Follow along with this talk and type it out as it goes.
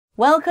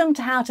Welcome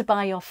to How to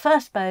Buy Your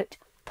First Boat,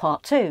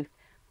 Part 2.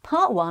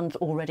 Part 1's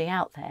already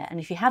out there,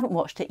 and if you haven't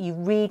watched it, you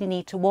really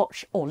need to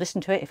watch or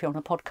listen to it if you're on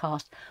a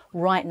podcast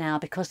right now,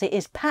 because it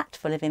is packed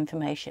full of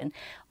information.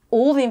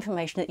 All the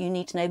information that you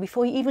need to know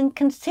before you even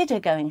consider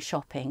going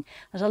shopping.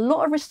 There's a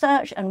lot of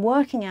research and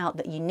working out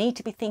that you need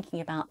to be thinking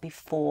about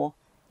before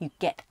you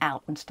get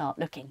out and start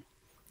looking.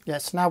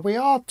 Yes, now we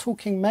are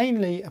talking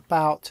mainly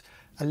about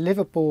a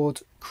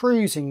liveaboard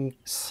cruising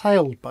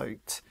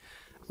sailboat,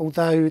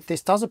 although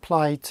this does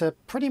apply to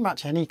pretty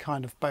much any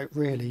kind of boat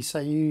really. So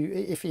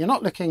if you're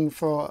not looking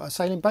for a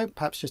sailing boat,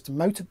 perhaps just a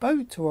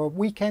motorboat or a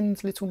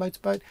weekend little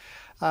motorboat,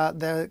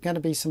 there are going to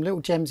be some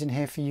little gems in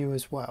here for you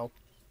as well.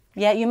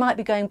 Yeah, you might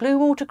be going blue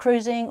water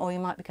cruising, or you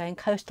might be going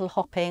coastal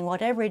hopping,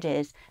 whatever it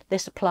is.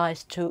 This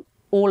applies to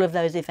all of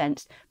those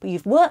events. But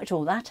you've worked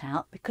all that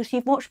out because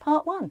you've watched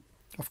part 1.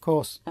 Of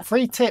course.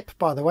 Free tip,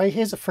 by the way.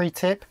 Here's a free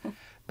tip.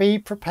 Be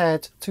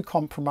prepared to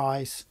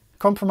compromise.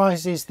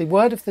 Compromise is the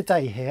word of the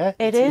day here.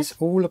 It is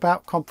all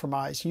about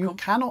compromise. You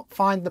cannot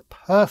find the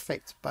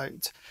perfect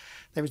boat.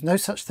 There is no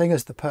such thing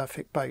as the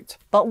perfect boat.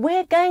 But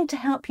we're going to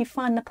help you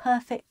find the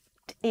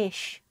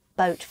perfect-ish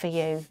boat for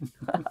you.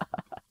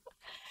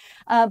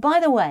 By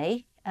the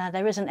way,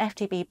 there is an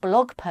FTB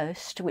blog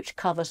post which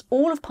covers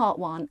all of part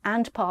 1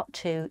 and part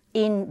 2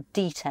 in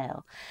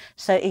detail.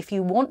 So if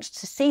you want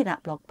to see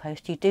that blog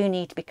post, you do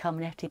need to become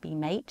an FTB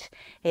mate.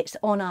 It's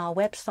on our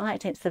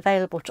website. It's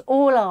available to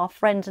all our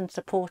friends and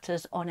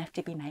supporters on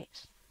FTB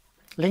Mates.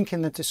 Link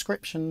in the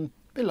description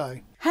below.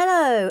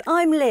 Hello,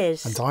 I'm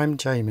Liz. And I'm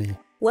Jamie.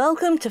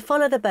 Welcome to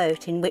Follow the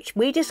Boat, in which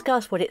we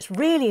discuss what it's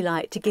really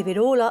like to give it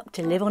all up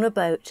to live on a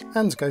boat.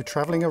 And go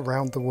travelling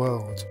around the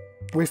world.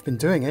 We've been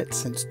doing it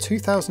since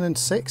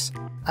 2006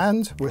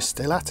 and we're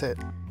still at it.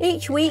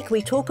 Each week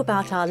we talk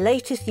about our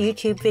latest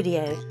YouTube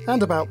videos.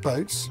 And about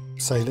boats,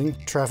 sailing,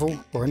 travel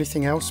or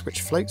anything else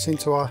which floats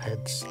into our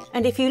heads.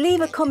 And if you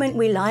leave a comment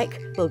we like,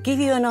 we'll give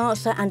you an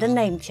answer and a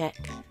name check.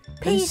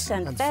 Peace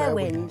and fair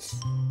winds.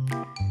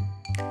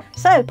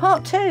 So,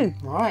 part 2.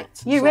 Right.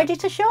 You ready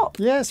to shop?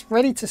 Yes,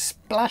 ready to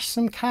splash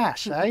some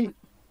cash, eh?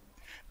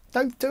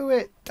 Don't do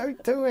it.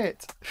 Don't do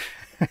it.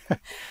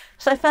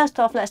 So first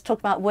off, let's talk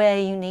about where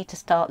you need to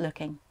start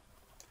looking.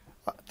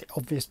 The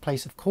obvious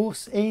place, of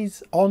course,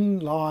 is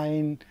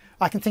online.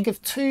 I can think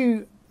of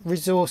 2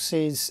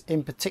 resources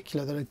in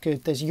particular that are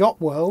good. There's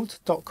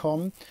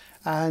yachtworld.com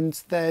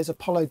and there's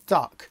Apollo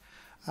Duck.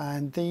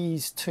 And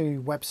these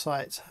 2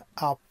 websites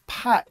are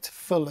packed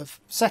full of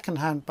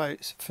second-hand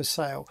boats for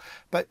sale.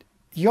 But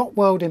Yacht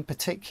World in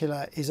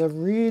particular is a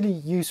really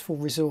useful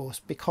resource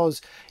because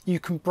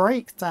you can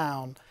break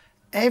down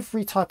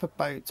every type of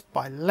boat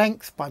by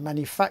length, by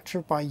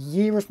manufacturer, by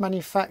year of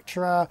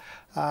manufacturer,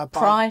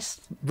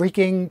 price,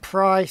 rigging,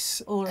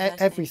 price,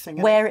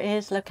 everything. Where it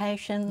is,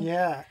 location.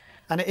 Yeah,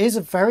 and it is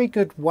a very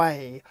good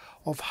way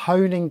of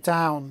honing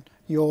down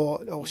or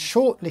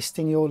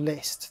shortlisting your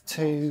list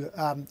to,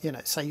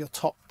 say your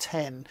top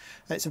 10.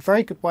 It's a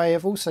very good way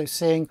of also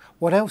seeing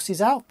what else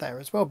is out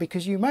there as well,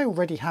 because you may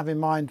already have in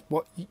mind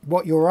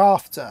what you're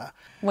after.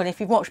 Well,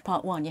 if you've watched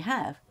part 1, you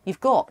have. You've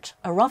got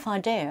a rough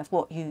idea of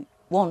what you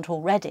want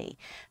already,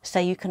 so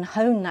you can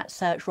hone that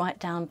search right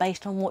down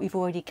based on what you've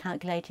already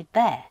calculated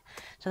there.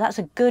 So that's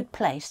a good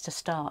place to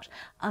start.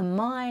 And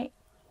my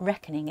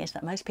reckoning is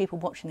that most people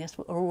watching this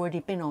have already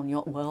been on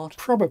Yacht World.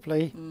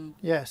 Probably,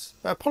 yes.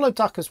 Apollo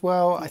Duck as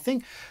well. I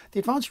think the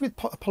advantage with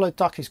Apollo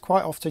Duck is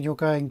quite often you're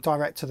going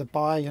direct to the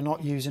buyer, you're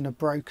not using a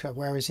broker,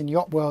 whereas in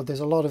Yacht World there's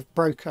a lot of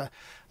broker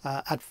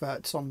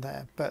adverts on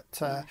there.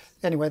 But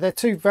anyway, they're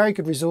 2 very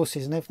good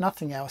resources, and if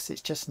nothing else,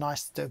 it's just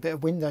nice to do a bit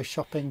of window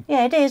shopping.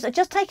 Yeah, it is.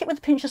 Just take it with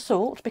a pinch of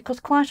salt, because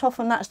quite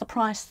often that's the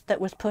price that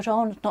was put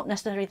on, not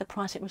necessarily the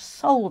price it was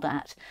sold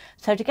at.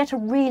 So to get a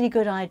really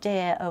good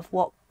idea of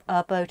what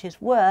a boat is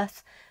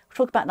worth,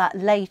 we'll talk about that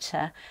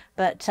later,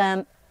 but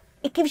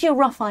it gives you a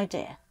rough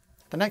idea.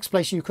 The next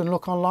place you can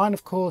look online,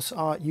 of course,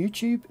 are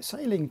YouTube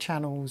sailing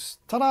channels.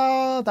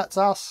 Ta-da! That's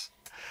us.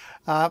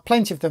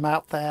 Plenty of them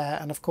out there,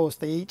 and of course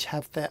they each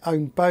have their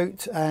own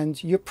boat,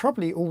 and you're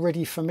probably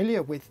already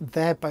familiar with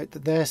their boat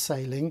that they're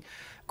sailing.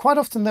 Quite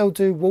often they'll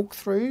do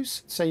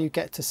walkthroughs, so you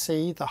get to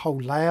see the whole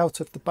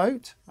layout of the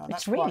boat.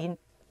 It's really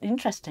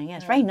interesting. Yeah,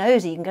 it's very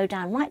nosy. You can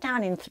go right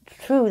down in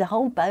through the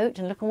whole boat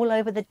and look all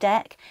over the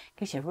deck.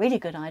 Gives you a really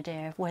good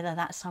idea of whether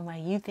that's somewhere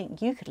you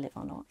think you could live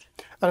or not.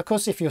 And of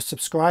course, if you're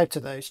subscribed to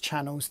those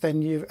channels,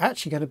 then you're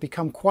actually going to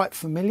become quite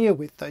familiar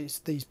with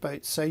these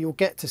boats. So you'll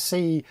get to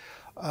see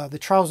the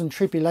trials and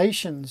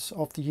tribulations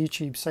of the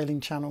YouTube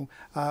sailing channel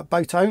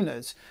boat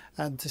owners,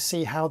 and to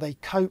see how they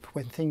cope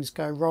when things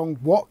go wrong,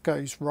 what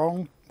goes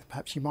wrong.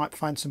 Perhaps you might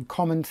find some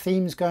common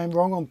themes going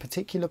wrong on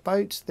particular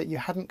boats that you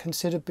hadn't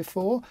considered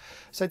before.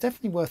 So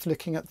definitely worth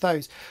looking at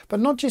those.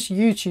 But not just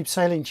YouTube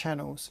sailing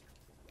channels.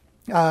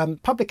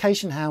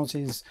 Publication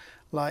houses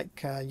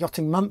like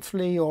Yachting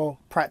Monthly or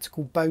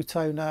Practical Boat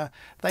Owner,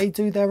 they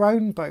do their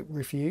own boat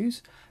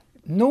reviews.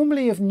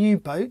 Normally of new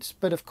boats,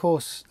 but of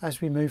course as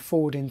we move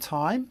forward in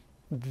time,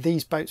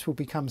 these boats will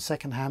become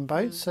second-hand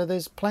boats. So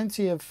there's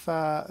plenty of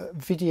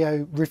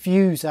video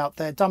reviews out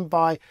there done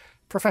by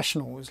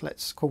professionals,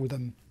 let's call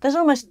them. There's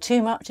almost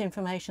too much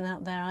information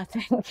out there, I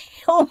think.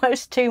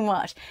 Almost too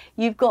much.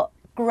 You've got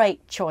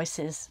great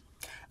choices.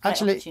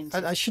 Actually,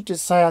 I should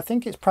just say, I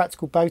think it's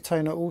Practical Boat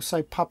Owner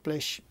also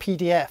publish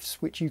PDFs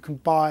which you can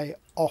buy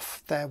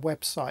off their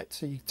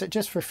website. So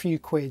just for a few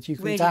quid, you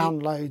can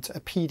download a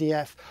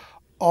PDF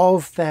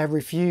of their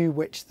review,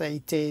 which they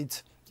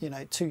did,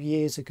 2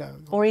 years ago.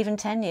 Or even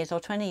 10 years or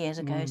 20 years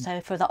ago.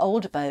 So for the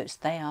older boats,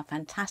 they are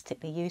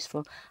fantastically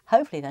useful.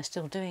 Hopefully they're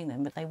still doing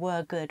them, but they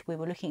were good. We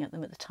were looking at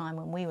them at the time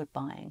when we were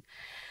buying.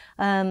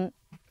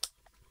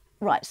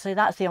 Right, so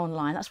that's the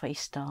online, that's where you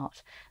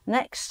start.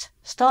 Next,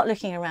 start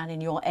looking around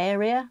in your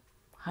area,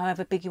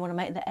 however big you want to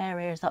make the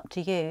area is up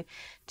to you,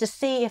 to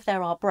see if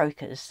there are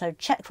brokers. So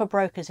check for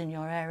brokers in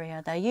your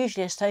area. They're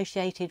usually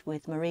associated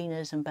with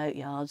marinas and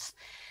boatyards.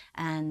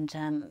 And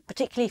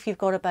particularly if you've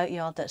got a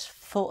boatyard that's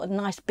full, a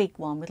nice big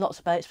one with lots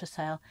of boats for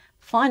sale,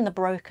 find the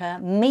broker,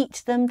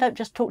 meet them, don't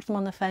just talk to them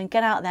on the phone,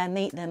 get out there,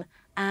 meet them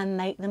and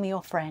make them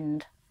your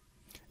friend.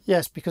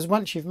 Yes, because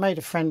once you've made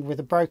a friend with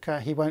a broker,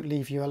 he won't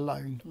leave you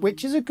alone,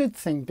 which is a good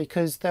thing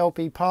because they'll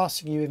be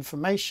passing you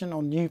information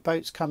on new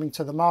boats coming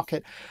to the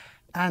market.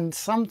 And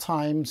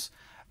sometimes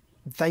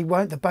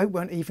the boat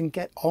won't even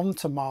get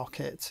onto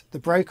market. The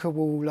broker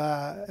will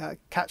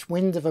catch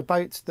wind of a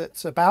boat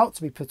that's about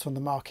to be put on the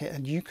market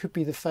and you could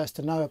be the first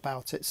to know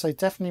about it. So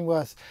definitely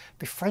worth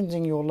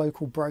befriending your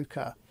local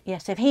broker.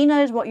 Yes, if he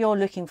knows what you're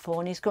looking for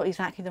and he's got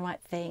exactly the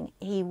right thing,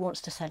 he wants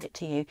to sell it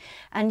to you.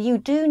 And you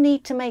do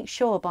need to make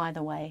sure, by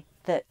the way,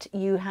 that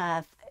you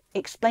have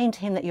explained to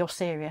him that you're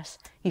serious.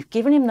 You've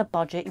given him the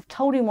budget, you've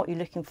told him what you're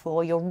looking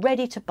for, you're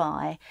ready to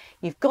buy,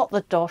 you've got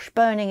the dosh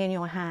burning in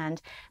your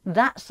hand.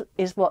 That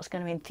is what's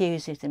going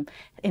to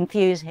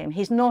infuse him.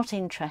 He's not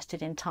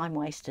interested in time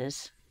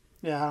wasters.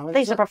 Yeah,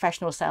 these are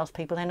professional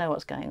salespeople. They know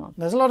what's going on.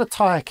 There's a lot of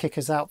tyre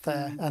kickers out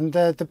there, and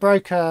the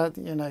broker,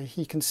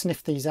 he can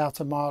sniff these out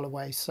a mile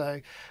away.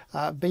 So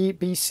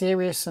be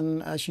serious,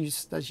 and as you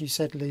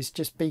said, Liz,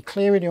 just be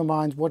clear in your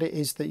mind what it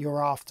is that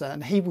you're after,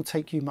 and he will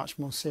take you much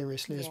more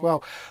seriously as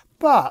well.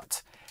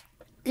 But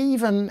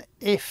even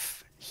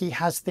if he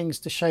has things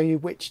to show you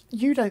which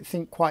you don't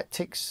think quite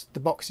ticks the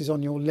boxes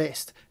on your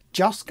list,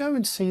 just go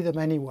and see them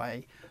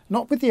anyway.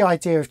 Not with the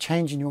idea of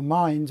changing your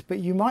mind, but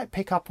you might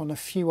pick up on a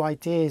few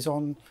ideas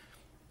on,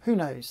 who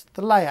knows,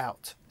 the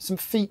layout, some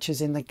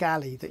features in the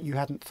galley that you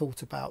hadn't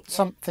thought about,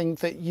 something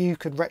that you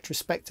could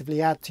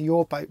retrospectively add to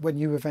your boat when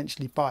you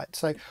eventually buy it.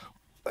 So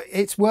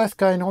it's worth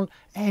going on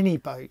any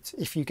boat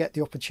if you get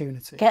the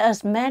opportunity. Get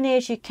as many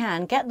as you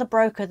can. Get the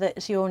broker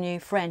that's your new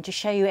friend to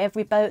show you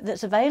every boat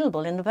that's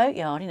available in the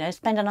boatyard.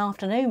 Spend an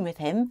afternoon with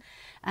him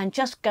and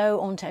just go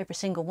on to every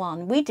single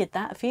one. We did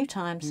that a few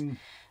times.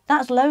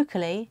 That's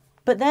locally.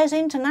 But there's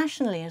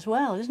internationally as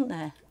well, isn't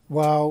there?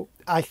 Well,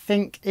 I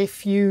think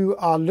if you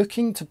are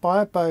looking to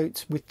buy a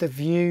boat with the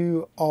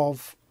view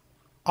of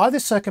either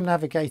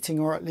circumnavigating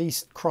or at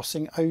least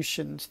crossing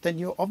oceans, then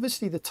you're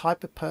obviously the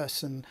type of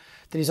person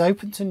that is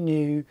open to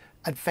new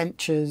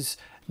adventures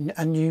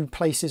and new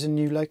places and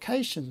new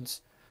locations.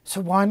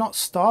 So why not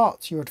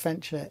start your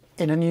adventure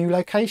in a new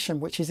location,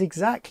 which is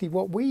exactly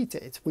what we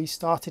did. We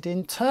started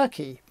in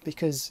Turkey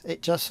because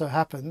it just so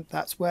happened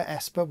that's where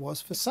Esper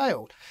was for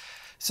sale.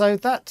 So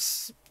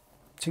that's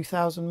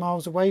 2,000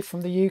 miles away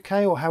from the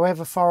UK or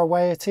however far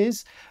away it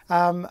is.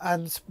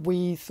 And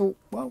we thought,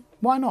 well,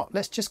 why not?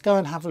 Let's just go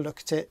and have a look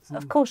at it.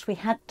 Of course, we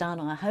had done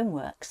our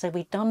homework. So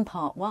we'd done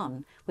part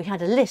one. We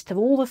had a list of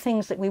all the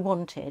things that we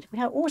wanted.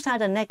 We also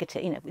had a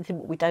negative,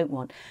 what we don't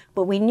want.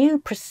 But we knew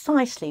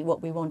precisely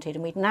what we wanted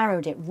and we'd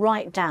narrowed it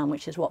right down,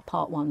 which is what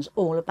part one's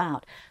all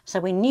about. So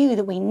we knew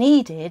that we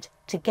needed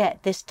to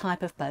get this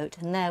type of boat.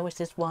 And there was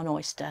this one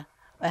oyster,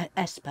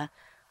 Esper,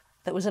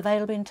 that was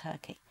available in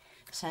Turkey.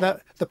 So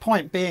the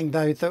point being,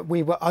 though, that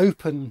we were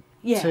open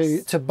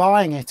to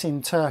buying it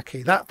in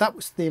Turkey. That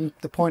was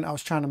the point I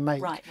was trying to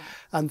make. Right.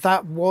 And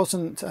that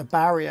wasn't a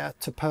barrier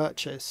to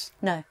purchase.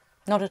 No,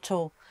 not at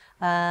all.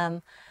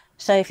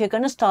 So if you're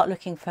going to start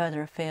looking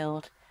further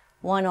afield,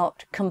 why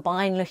not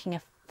combine looking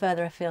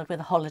further afield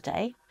with a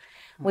holiday?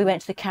 We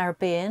went to the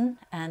Caribbean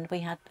and we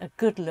had a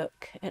good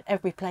look at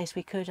every place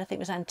we could. I think it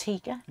was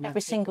Antigua,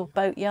 every single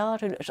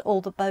boatyard. We looked at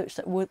all the boats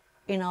that were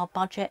in our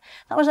budget.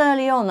 That was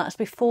early on. That's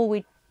before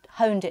we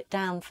honed it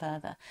down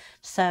further.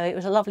 So it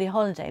was a lovely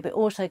holiday, but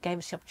also gave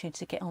us the opportunity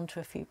to get onto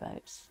a few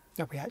boats.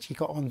 Yeah, we actually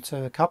got onto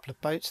a couple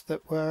of boats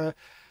that were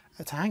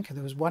at anchor.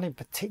 There was one in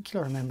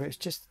particular, I remember. It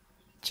was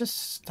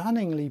just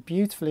stunningly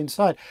beautiful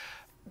inside.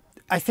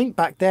 I think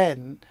back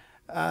then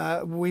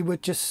we were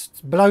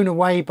just blown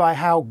away by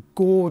how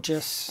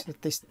gorgeous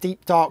this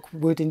deep dark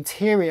wood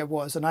interior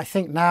was. And I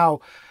think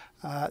now,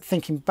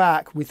 thinking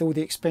back with all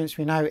the experience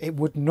we know, it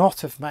would not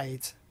have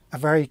made a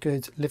very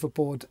good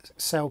liveaboard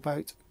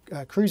sailboat,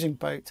 cruising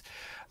boat.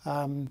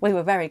 We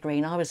were very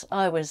green. I was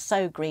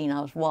so green.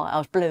 I was white. I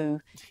was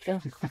blue.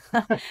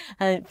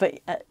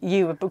 But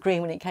you were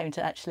green when it came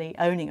to actually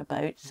owning a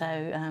boat.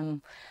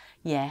 So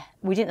yeah,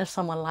 we didn't have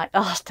someone like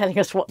us telling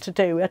us what to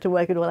do. We had to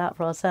work it all out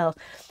for ourselves.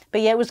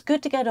 But yeah, it was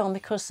good to get on,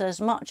 because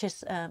as much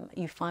as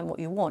you find what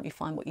you want, you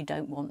find what you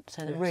don't want.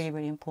 So they're really,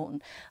 really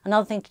important.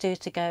 Another thing to do is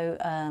to go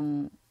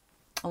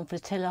on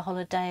flotilla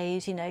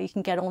holidays. You know, you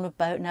can get on a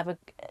boat and have a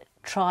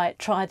try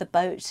the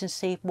boats and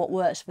see what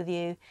works with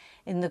you.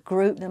 In the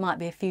group, there might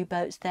be a few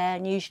boats there,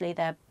 and usually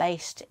they're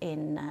based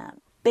in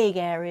big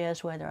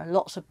areas where there are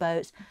lots of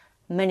boats,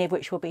 many of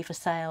which will be for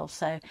sale.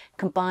 So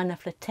combine a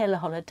flotilla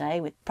holiday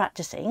with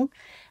practicing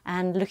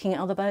and looking at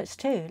other boats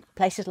too.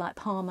 Places like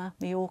Palma,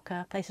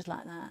 Mallorca, places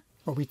like that.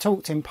 Well, we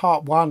talked in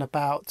part one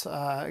about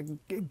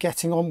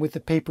getting on with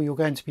the people you're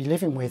going to be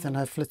living with, and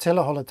a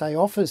flotilla holiday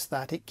offers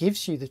that. It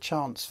gives you the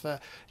chance for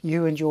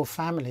you and your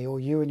family, or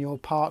you and your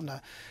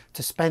partner,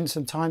 to spend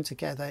some time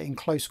together in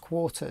close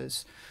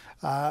quarters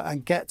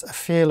and get a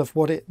feel of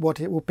what it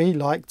will be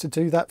like to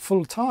do that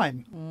full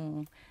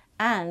time.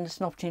 And it's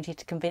an opportunity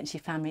to convince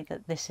your family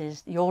that this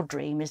is your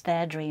dream, is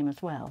their dream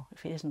as well,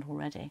 if it isn't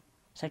already.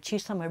 So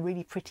choose somewhere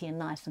really pretty and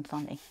nice and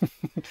sunny.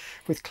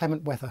 With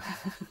clement weather.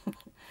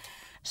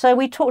 So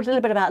we talked a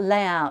little bit about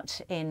layout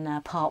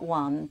in part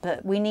one,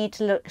 but we need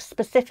to look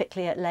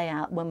specifically at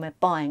layout when we're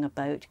buying a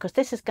boat, because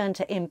this is going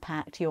to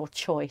impact your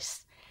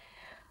choice.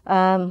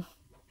 One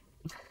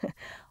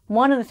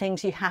of the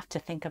things you have to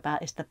think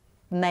about is the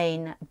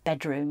main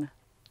bedroom,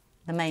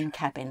 the main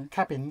cabin.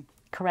 Cabin.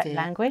 Correct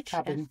language.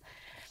 Cabin.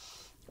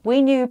 Yes.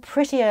 We knew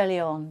pretty early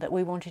on that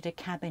we wanted a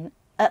cabin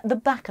at the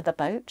back of the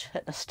boat,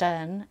 at the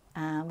stern.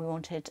 We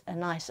wanted a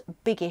nice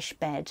biggish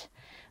bed.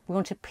 We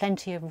wanted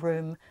plenty of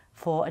room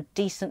for a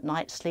decent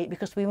night's sleep,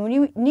 because we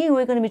knew we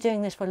were going to be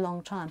doing this for a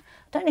long time.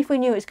 I don't know if we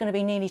knew it was going to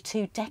be nearly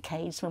 2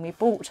 decades when we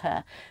bought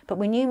her, but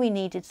we knew we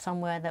needed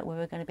somewhere that we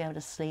were going to be able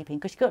to sleep in,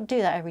 because you've got to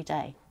do that every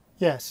day.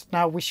 Yes.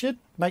 Now, we should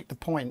make the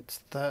point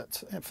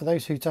that, for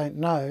those who don't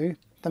know,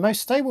 the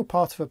most stable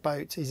part of a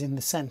boat is in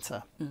the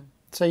centre.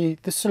 So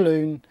the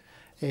saloon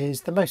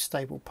is the most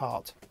stable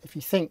part. If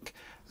you think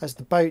as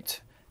the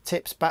boat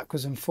tips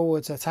backwards and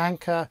forwards at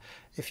anchor,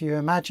 if you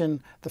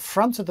imagine the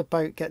front of the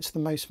boat gets the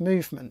most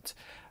movement.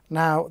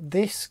 Now,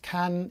 this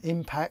can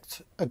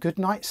impact a good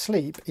night's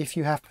sleep if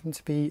you happen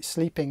to be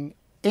sleeping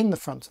in the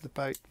front of the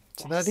boat.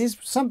 So that is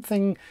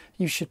something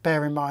you should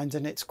bear in mind,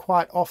 and it's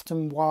quite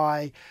often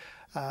why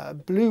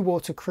blue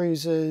water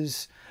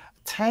cruisers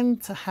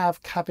tend to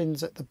have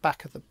cabins at the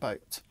back of the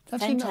boat.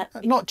 Actually,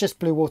 not just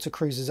blue water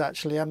cruisers,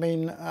 actually. I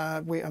mean,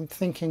 I'm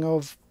thinking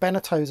of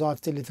Benetto's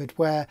I've delivered,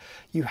 where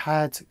you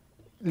had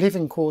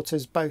living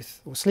quarters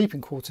both, or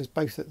sleeping quarters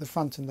both, at the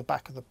front and the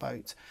back of the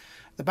boat.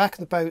 The back of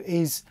the boat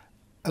is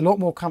a lot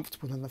more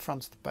comfortable than the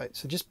front of the boat,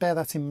 so just bear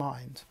that in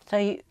mind.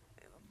 So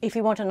if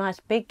you want a nice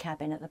big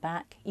cabin at the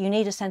back, you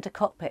need a centre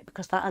cockpit,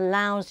 because that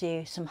allows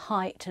you some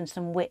height and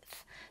some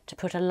width to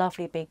put a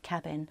lovely big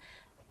cabin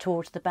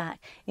towards the back.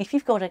 If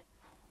you've got a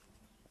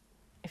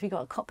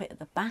cockpit at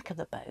the back of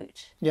the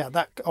boat, yeah,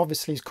 that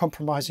obviously is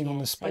compromising on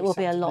the space. It will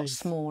be a lot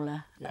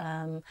smaller.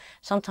 Yeah.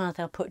 Sometimes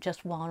they'll put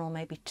just 1 or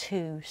maybe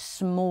 2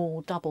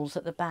 small doubles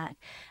at the back,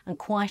 and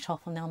quite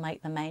often they'll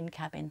make the main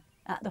cabin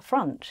at the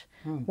front.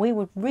 We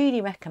would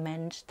really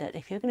recommend that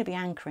if you're going to be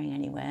anchoring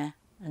anywhere,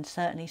 and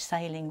certainly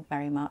sailing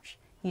very much,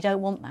 you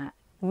don't want that.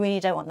 You really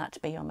don't want that to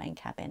be your main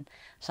cabin.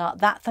 So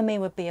that for me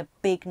would be a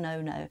big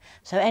no-no.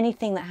 So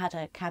anything that had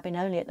a cabin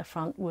only at the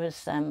front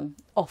was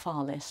off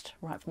our list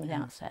right from the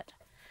outset.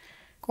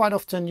 Quite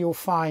often you'll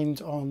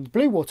find on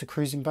blue water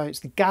cruising boats,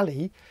 the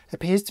galley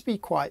appears to be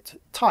quite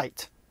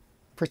tight,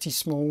 pretty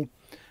small,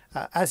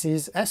 as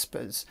is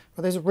Esper's.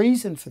 But there's a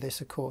reason for this,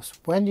 of course.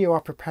 When you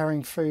are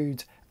preparing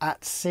food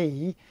at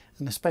sea,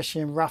 and especially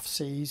in rough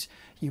seas,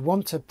 you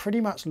want to pretty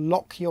much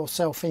lock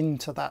yourself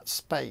into that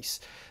space.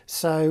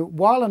 So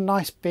while a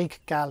nice big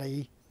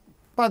galley,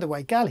 by the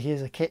way, galley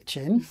is a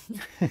kitchen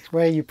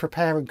where you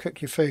prepare and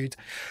cook your food,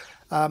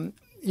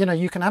 you know,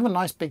 you can have a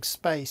nice big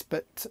space,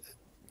 but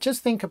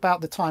just think about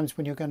the times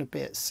when you're going to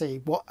be at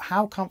sea.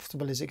 How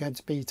comfortable is it going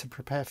to be to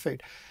prepare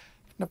food?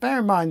 Now, bear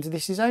in mind,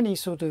 this is only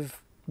sort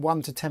of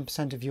 1 to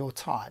 10% of your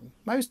time.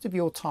 Most of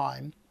your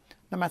time,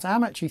 no matter how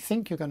much you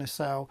think you're going to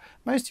sail,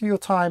 most of your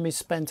time is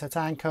spent at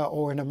anchor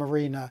or in a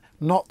marina,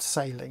 not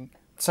sailing.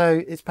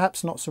 So it's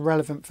perhaps not so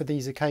relevant for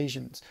these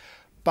occasions.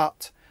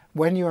 But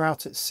when you're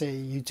out at sea,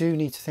 you do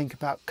need to think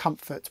about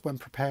comfort when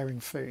preparing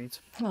food.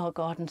 Oh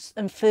God,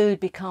 and food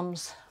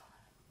becomes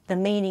the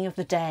meaning of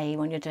the day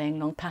when you're doing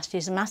long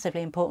passages, is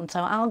massively important.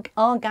 So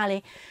our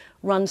galley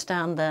runs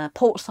down the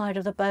port side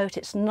of the boat.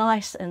 It's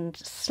nice and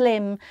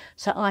slim,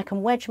 so I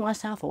can wedge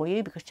myself, or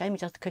you, because Jamie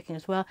does the cooking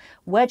as well,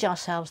 wedge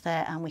ourselves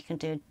there, and we can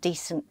do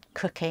decent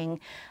cooking.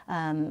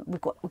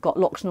 We've got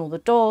locks on all the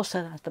doors,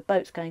 so that as the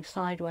boat's going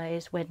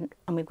sideways, and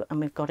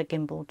we've got a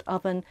gimbaled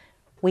oven,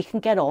 we can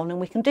get on and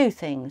we can do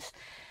things.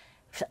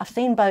 I've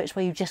seen boats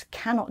where you just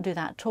cannot do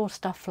that at all.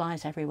 Stuff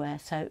flies everywhere,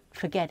 so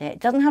forget it. It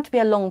doesn't have to be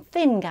a long,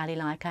 thin galley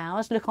like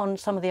ours. Look on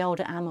some of the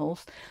older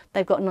Amels.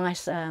 They've got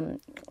nice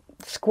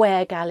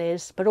square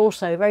galleys, but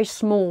also very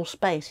small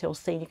space. You'll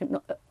see you can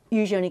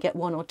usually only get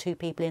 1 or 2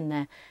 people in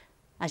there.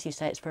 As you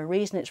say, it's for a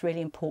reason. It's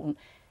really important.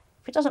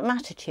 If it doesn't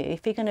matter to you,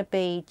 if you're going to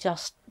be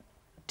just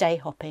day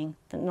hopping,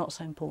 not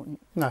so important.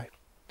 No.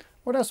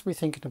 What else are we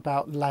thinking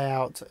about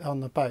layout on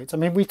the boat? I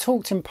mean, we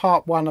talked in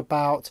part 1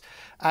 about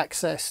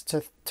access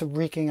to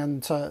rigging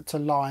and to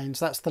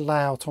lines. That's the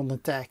layout on the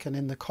deck and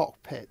in the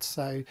cockpit.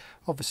 So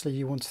obviously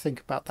you want to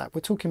think about that.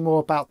 We're talking more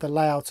about the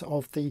layout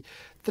of the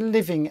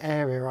living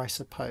area, I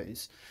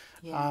suppose.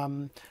 Yeah.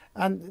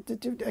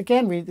 And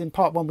again, in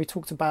part 1 we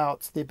talked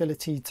about the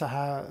ability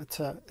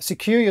to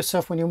secure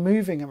yourself when you're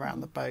moving around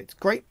the boat.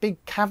 Great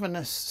big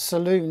cavernous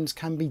saloons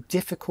can be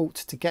difficult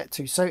to get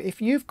to. So if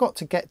you've got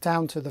to get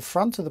down to the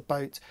front of the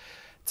boat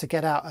to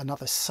get out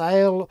another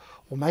sail,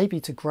 or maybe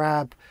to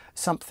grab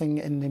something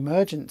in an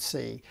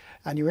emergency,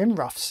 and you're in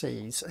rough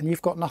seas and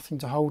you've got nothing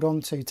to hold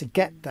on to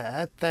get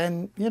there,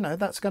 then you know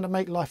that's going to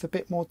make life a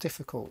bit more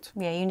difficult.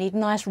 Yeah, you need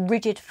nice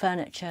rigid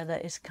furniture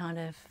that is kind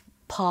of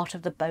part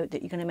of the boat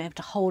that you're going to be able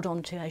to hold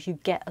on to as you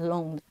get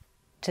along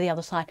to the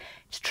other side.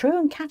 It's true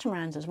in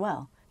catamarans as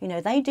well. You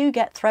know, they do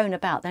get thrown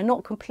about. They're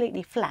not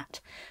completely flat.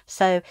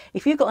 So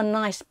if you've got a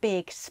nice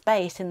big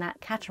space in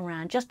that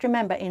catamaran, just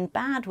remember in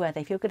bad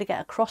weather, if you're going to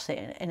get across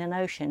it in an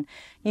ocean,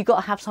 you've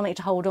got to have something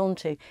to hold on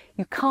to.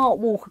 You can't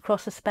walk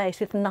across a space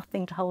with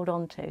nothing to hold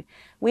on to.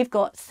 We've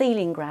got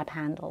ceiling grab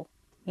handle,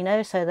 you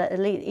know, so that at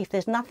least if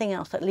there's nothing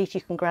else, at least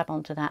you can grab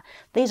onto that.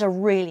 These are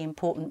really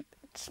important.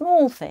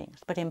 Small things,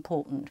 but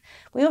important.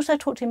 We also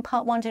talked in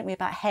part 1, didn't we,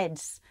 about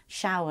heads,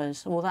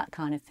 showers, all that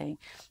kind of thing.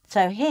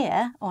 So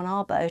here on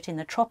our boat in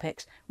the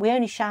tropics, we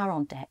only shower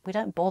on deck. We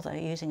don't bother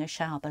using a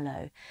shower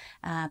below.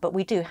 But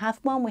we do have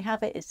one. We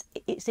have it.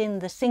 It's in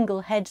the single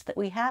heads that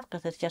we have,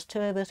 because there's just 2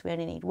 of us. We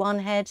only need 1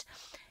 head.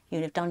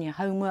 You'll have done your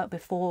homework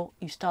before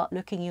you start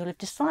looking. You'll have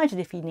decided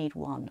if you need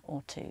 1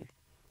 or 2.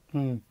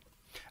 I'm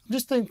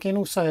just thinking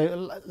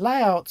also,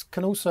 layout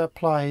can also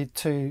apply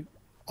to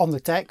on the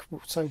deck,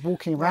 so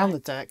walking around the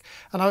deck.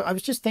 And I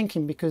was just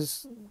thinking,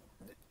 because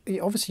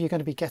obviously you're going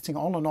to be getting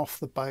on and off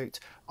the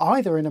boat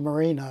either in a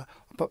marina,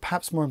 but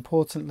perhaps more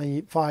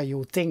importantly via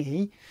your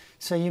dinghy.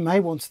 So you may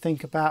want to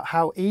think about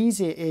how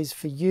easy it is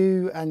for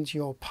you and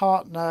your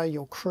partner,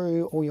 your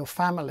crew or your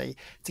family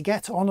to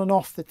get on and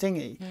off the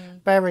dinghy,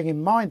 bearing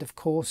in mind, of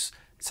course,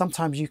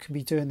 sometimes you can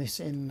be doing this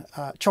in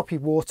choppy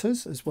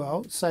waters as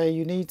well. So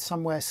you need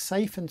somewhere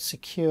safe and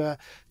secure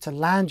to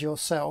land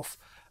yourself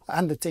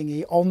and the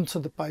dinghy onto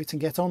the boat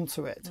and get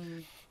onto it.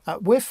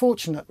 We're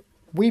fortunate.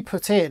 We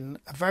put in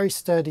a very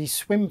sturdy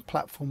swim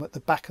platform at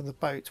the back of the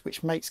boat,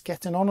 which makes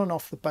getting on and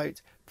off the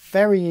boat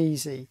very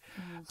easy.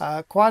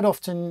 Quite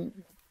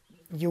often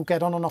you'll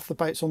get on and off the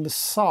boats on the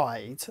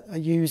side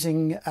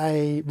using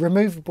a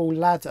removable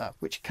ladder,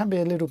 which can be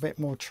a little bit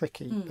more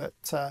tricky,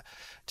 but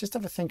just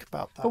have a think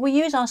about that. But we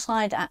use our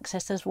side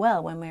access as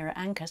well when we're at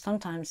anchor.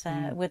 Sometimes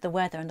with the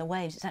weather and the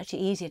waves, it's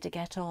actually easier to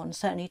get on,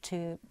 certainly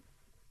to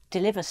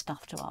deliver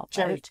stuff to our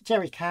boat.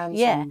 Jerry cans.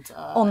 Yeah, and,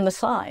 on the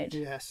side.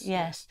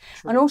 Yes.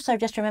 And also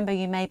just remember,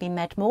 you may be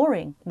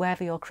med-mooring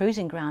wherever your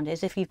cruising ground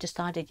is. If you've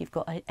decided you've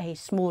got a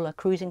smaller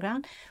cruising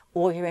ground,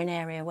 or you're in an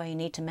area where you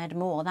need to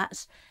med-moor,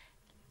 that's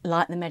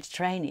like the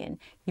Mediterranean.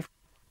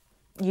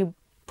 You're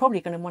probably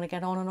going to want to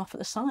get on and off at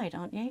the side,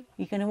 aren't you?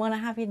 You're going to want to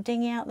have your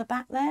dinghy out the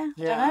back there.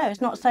 Yeah. I don't know,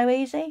 it's not so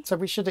easy. So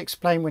we should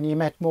explain, when you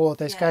med-moor,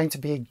 there's going to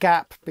be a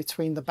gap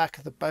between the back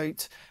of the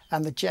boat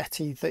and the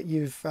jetty that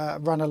you've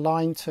run a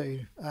line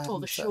to. Or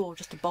the shore,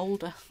 just a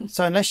boulder.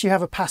 So unless you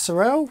have a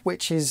passerelle,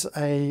 which is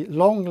a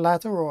long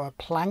ladder or a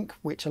plank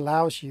which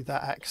allows you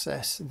that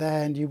access,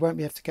 then you won't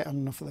be able to get on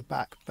and off at the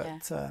back.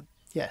 But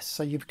yes,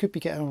 so you could be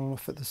getting on and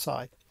off at the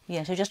side.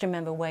 Yeah, so just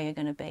remember where you're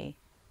going to be,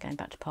 going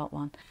back to part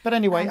 1. But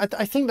anyway,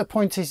 I think the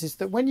point is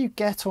that when you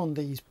get on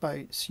these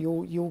boats,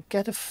 you'll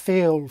get a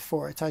feel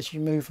for it as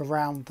you move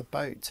around the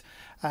boat,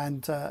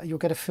 and you'll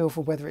get a feel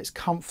for whether it's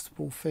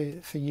comfortable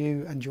for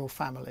you and your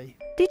family.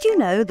 Did you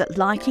know that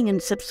liking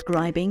and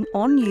subscribing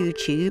on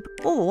YouTube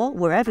or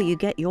wherever you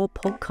get your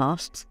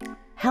podcasts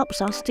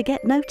helps us to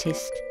get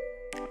noticed?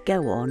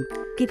 Go on,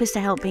 give us a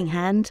helping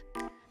hand.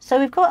 So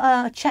we've got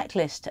a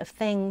checklist of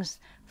things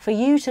for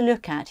you to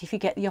look at if you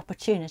get the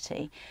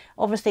opportunity.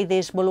 Obviously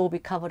these will all be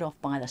covered off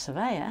by the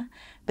surveyor,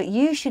 but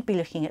you should be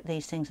looking at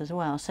these things as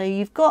well. So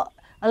you've got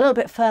a little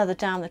bit further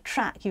down the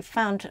track, you've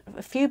found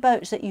a few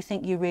boats that you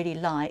think you really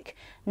like.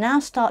 Now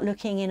start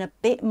looking in a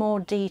bit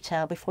more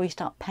detail before you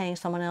start paying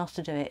someone else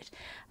to do it.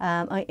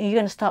 You're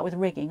going to start with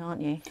rigging,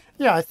 aren't you?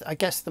 Yeah, I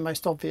guess the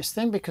most obvious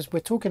thing, because we're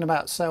talking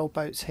about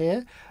sailboats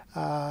here,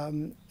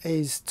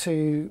 is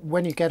to,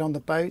 when you get on the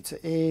boat,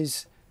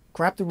 is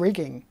grab the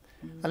rigging.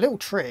 A little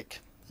trick,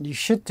 and you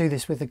should do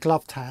this with a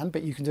gloved hand,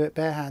 but you can do it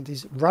bare hand,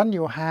 is run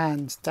your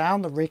hand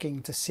down the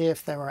rigging to see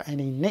if there are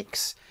any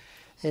nicks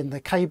in the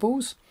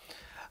cables,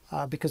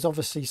 because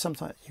obviously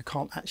sometimes you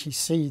can't actually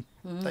see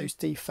those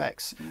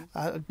defects.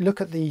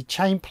 Look at the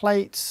chain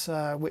plates,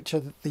 which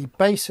are the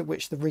base at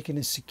which the rigging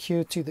is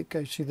secured to, that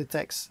goes through the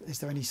decks. Is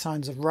there any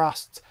signs of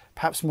rust?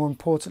 Perhaps more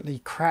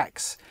importantly,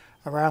 cracks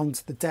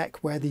around the deck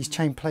where these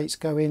chain plates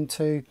go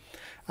into.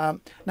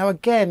 Now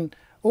again,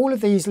 all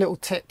of these little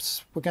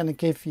tips we're going to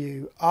give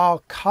you are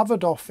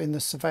covered off in the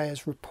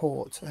surveyor's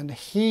report, and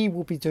he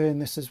will be doing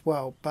this as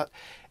well. But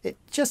it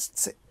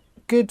just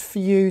good for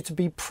you to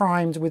be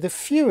primed with a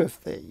few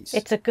of these.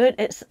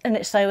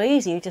 It's so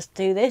easy. You just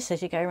do this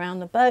as you go around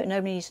the boat.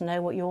 Nobody needs to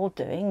know what you're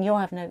doing.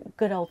 You're having a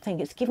good old thing.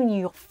 It's giving you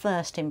your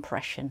first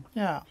impression.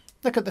 Yeah.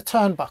 Look at the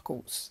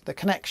turnbuckles, the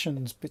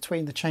connections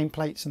between the chain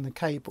plates and the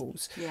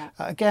cables. Yeah.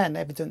 Again,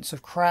 evidence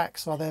of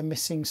cracks. Are there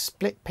missing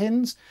split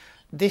pins?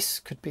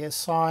 This could be a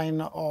sign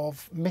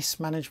of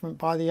mismanagement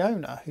by the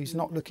owner who's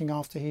not looking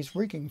after his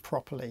rigging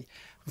properly.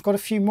 We've got a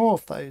few more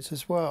of those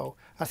as well.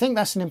 I think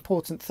that's an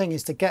important thing,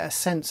 is to get a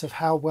sense of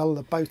how well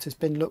the boat has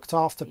been looked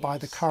after by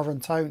the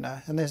current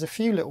owner. And there's a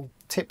few little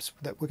tips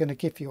that we're going to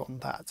give you on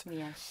that.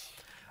 Yes.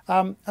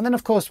 And then,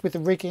 of course, with the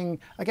rigging,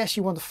 I guess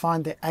you want to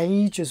find the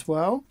age as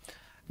well.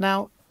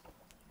 Now,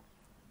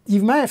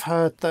 you may have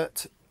heard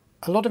that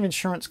a lot of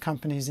insurance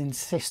companies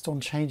insist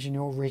on changing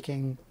your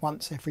rigging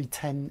once every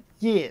 10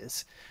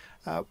 years,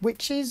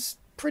 which is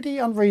pretty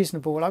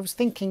unreasonable. I was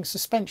thinking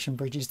suspension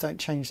bridges don't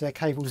change their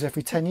cables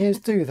every 10 years,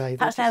 do they?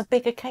 Perhaps they have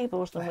bigger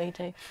cables than we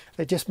do.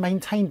 They just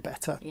maintain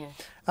better.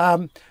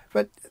 Yeah.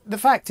 But the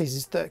fact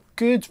is that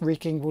good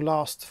rigging will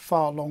last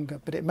far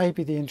longer, but it may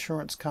be the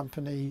insurance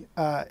company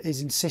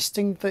is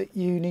insisting that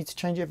you need to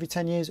change it every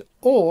 10 years,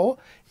 or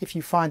if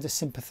you find a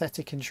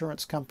sympathetic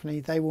insurance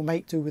company, they will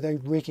make do with a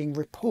rigging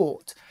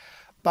report.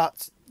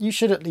 But you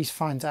should at least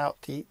find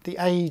out the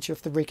age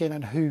of the rigging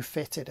and who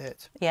fitted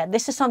it. Yeah,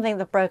 this is something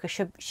the broker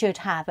should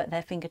have at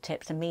their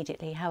fingertips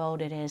immediately, how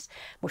old it is,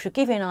 which will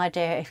give you an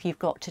idea if you've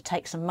got to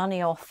take some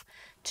money off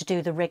to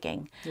do the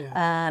rigging.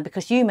 Yeah.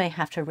 Because you may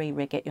have to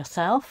re-rig it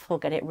yourself or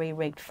get it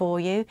re-rigged for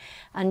you.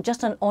 And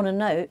just on a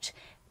note,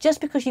 just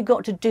because you've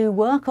got to do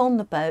work on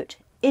the boat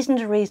isn't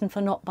a reason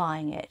for not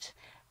buying it.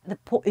 The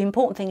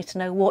important thing is to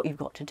know what you've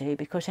got to do,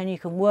 because then you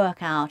can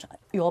work out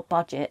your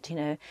budget. You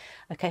know,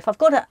 okay, if I've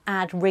got to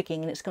add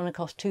rigging and it's going to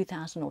cost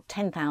 2,000 or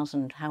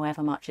 10,000,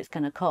 however much it's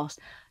going to cost,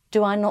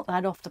 do I knock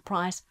that off the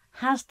price?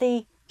 Has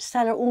the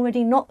seller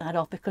already knocked that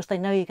off because they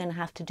know you're going to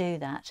have to do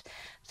that?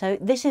 So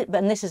this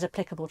is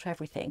applicable to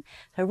everything.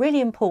 So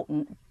really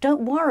important.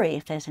 Don't worry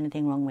if there's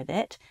anything wrong with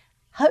it.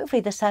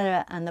 Hopefully the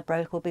seller and the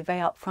broker will be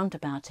very upfront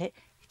about it.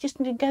 Just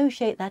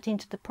negotiate that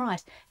into the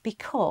price,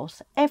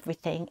 because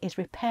everything is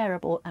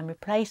repairable and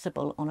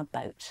replaceable on a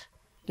boat.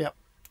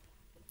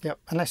 Yep,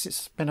 unless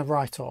it's been a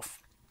write-off,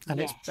 and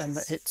yes.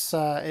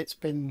 it's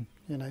been,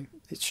 you know,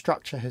 its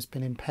structure has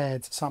been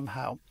impaired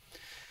somehow.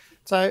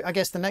 So I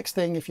guess the next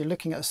thing, if you're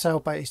looking at a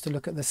sailboat, is to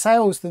look at the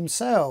sails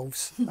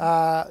themselves.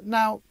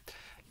 Now,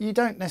 you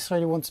don't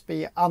necessarily want to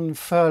be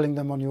unfurling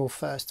them on your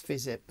first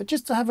visit, but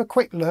just to have a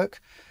quick look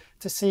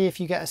to see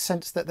if you get a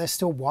sense that they're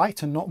still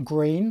white and not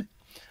green.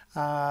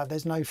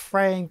 There's no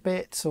fraying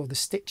bits, or the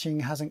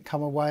stitching hasn't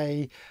come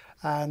away,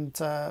 and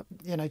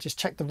you know, just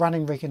check the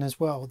running rigging as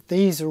well.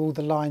 These are all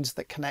the lines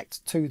that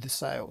connect to the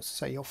sails,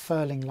 so your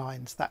furling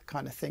lines, that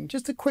kind of thing.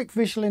 Just a quick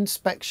visual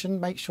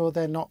inspection, make sure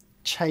they're not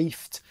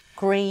chafed.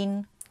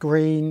 Green,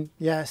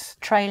 yes.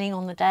 Trailing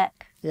on the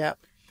deck. Yeah.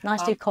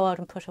 Nicely coiled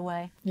and put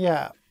away.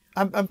 Yeah.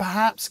 And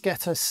perhaps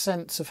get a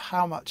sense of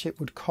how much it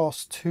would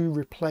cost to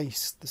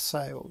replace the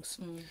sails.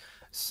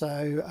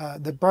 So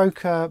the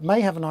broker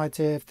may have an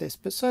idea of this,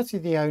 but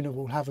certainly the owner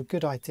will have a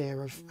good idea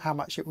of how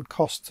much it would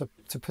cost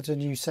to put a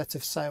new set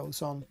of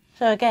sails on.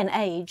 So again,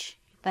 age,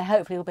 they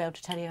hopefully will be able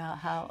to tell you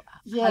how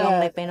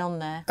long they've been on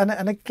there.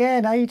 And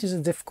again, age is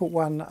a difficult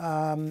one.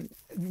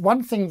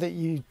 One thing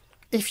that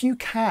if you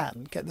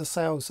can get the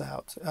sails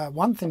out,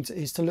 one thing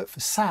is to look for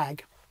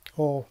sag,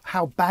 or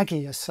how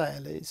baggy a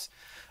sail is.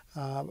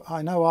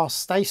 I know our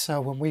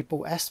staysail, when we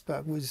bought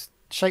Esper, was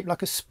shaped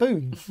like a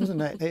spoon, wasn't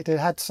it? It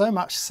had so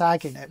much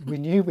sag in it. We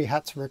knew we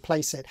had to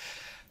replace it.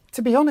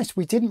 To be honest,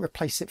 we didn't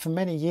replace it for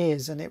many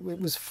years, and it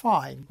was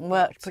fine.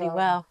 Worked pretty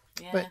well.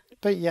 Yeah.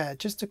 But yeah,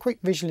 just a quick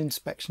visual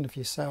inspection of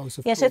your sails.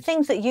 Of course. So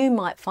things that you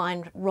might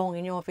find wrong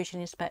in your visual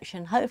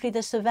inspection, hopefully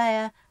the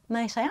surveyor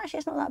may say, actually,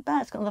 it's not that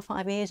bad. It's got another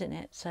 5 years in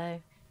it.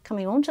 So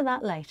coming on to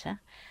that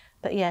later.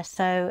 But yes,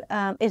 so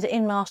is it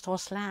in mast or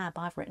slab?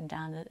 I've written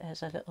down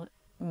as a little...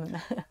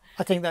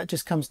 I think that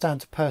just comes down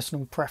to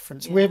personal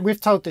preference. Yeah. We've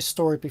told this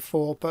story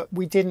before, but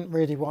we didn't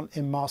really want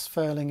in-mast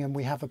furling, and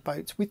we have a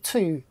boat with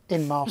 2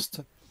 in-mast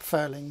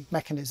furling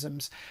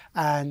mechanisms,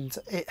 and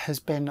it has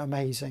been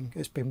amazing.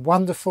 It's been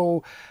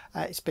wonderful.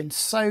 It's been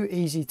so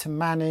easy to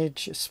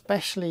manage,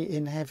 especially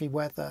in heavy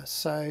weather.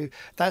 So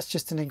that's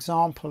just an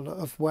example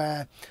of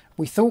where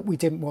we thought we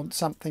didn't want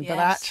something, but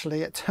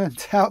actually it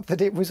turned out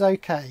that it was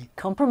okay.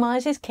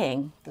 Compromise is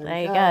king.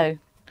 There you go.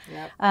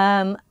 Yep.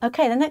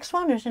 Okay, the next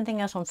one, is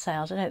anything else on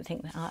sails? I don't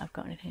think that I've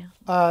got anything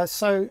else.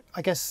 So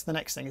I guess the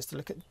next thing is to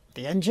look at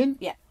the engine.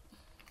 Yeah.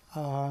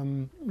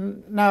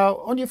 Now,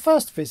 on your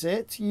first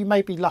visit, you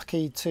may be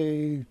lucky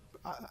to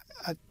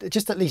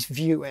just at least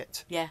view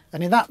it. Yeah.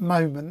 And in that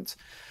moment,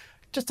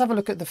 just have a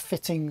look at the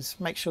fittings,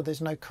 make sure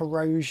there's no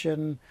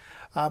corrosion.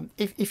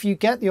 If you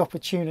get the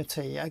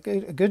opportunity, a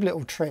good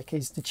little trick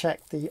is to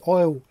check the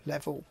oil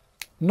level,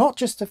 not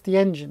just of the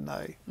engine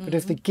though, but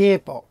of the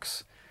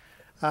gearbox.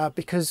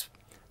 Because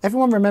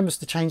everyone remembers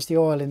to change the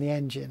oil in the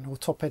engine or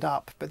top it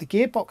up, but the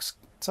gearbox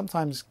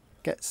sometimes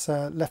gets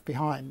left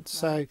behind.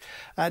 So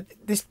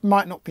this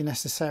might not be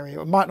necessary,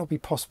 or it might not be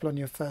possible on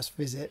your first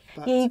visit.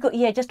 But...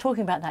 Just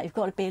talking about that, you've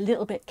got to be a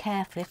little bit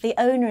careful. If the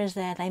owner is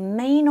there, they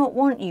may not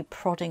want you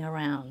prodding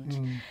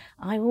around.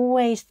 I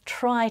always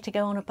try to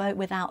go on a boat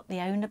without the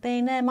owner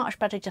being there. Much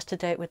better just to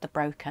do it with the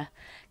broker,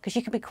 because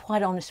you can be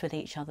quite honest with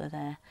each other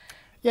there.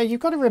 Yeah,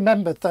 you've got to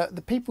remember that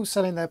the people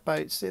selling their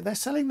boats, they're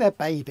selling their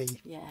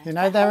baby. Yeah. You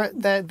know,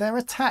 they're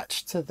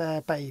attached to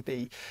their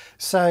baby.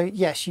 So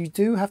yes, you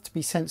do have to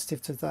be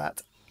sensitive to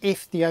that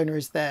if the owner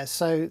is there.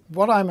 So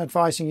what I'm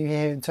advising you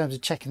here in terms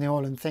of checking the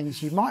oil and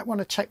things, you might want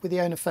to check with the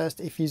owner first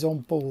if he's on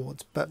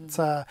board.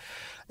 But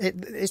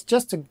it's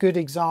just a good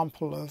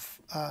example of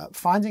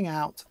finding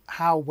out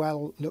how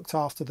well looked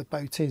after the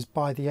boat is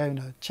by the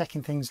owner,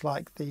 checking things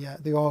like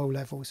the oil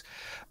levels.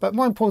 But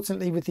more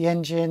importantly, with the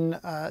engine,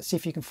 see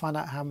if you can find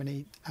out how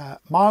many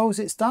miles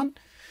it's done.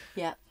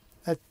 Yeah.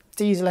 A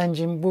diesel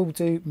engine will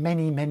do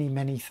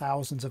many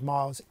thousands of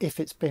miles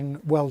if it's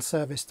been well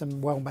serviced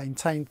and well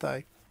maintained,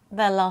 though.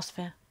 They'll last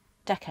for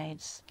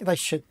decades. They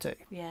should do.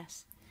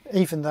 Yes.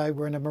 Even though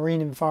we're in a marine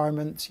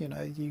environment, you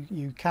know,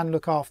 you can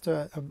look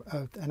after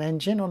an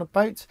engine on a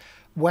boat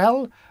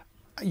well.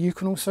 You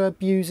can also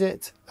abuse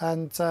it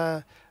and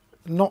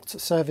not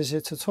service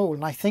it at all.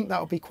 And I think that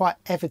will be quite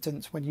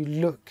evident when you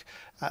look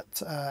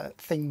at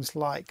things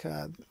like,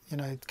 you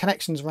know,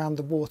 connections around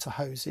the water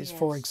hoses,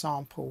 for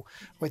example,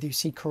 whether you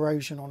see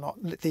corrosion or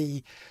not.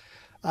 The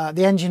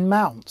engine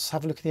mounts,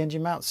 have a look at the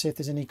engine mounts, see if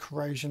there's any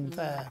corrosion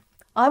there.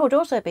 I would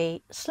also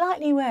be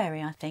slightly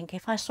wary, I think,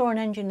 if I saw an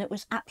engine that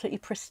was absolutely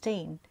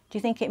pristine. Do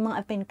you think it might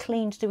have been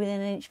cleaned to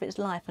within an inch of its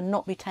life and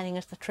not be telling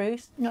us the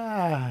truth?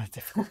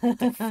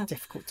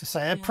 Difficult to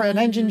say. An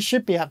engine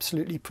should be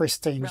absolutely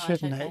pristine,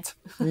 shouldn't it?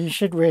 You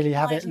should really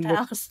have it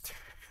look...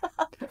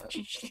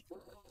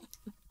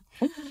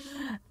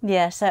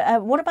 Yeah, so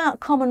what about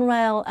common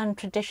rail and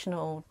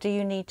traditional? Do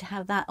you need to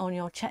have that on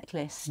your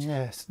checklist?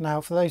 Yes. Now,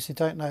 for those who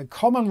don't know,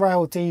 common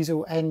rail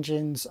diesel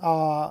engines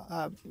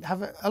have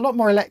a lot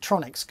more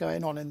electronics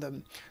going on in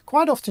them.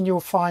 Quite often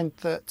you'll find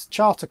that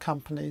charter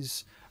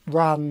companies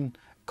run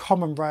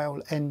common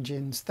rail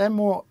engines. They're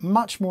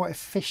much more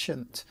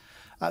efficient.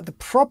 The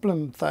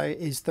problem, though,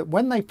 is that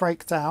when they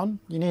break down,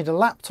 you need a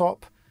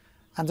laptop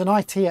and an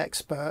IT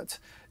expert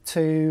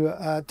to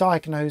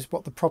diagnose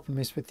what the problem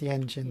is with the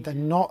engine. They're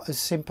not as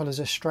simple as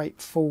a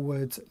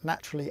straightforward,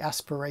 naturally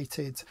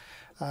aspirated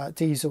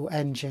diesel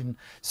engine.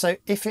 So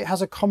if it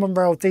has a common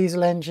rail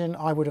diesel engine,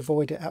 I would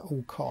avoid it at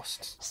all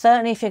costs.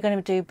 Certainly if you're going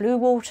to do blue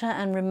water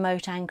and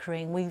remote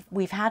anchoring,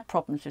 we've had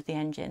problems with the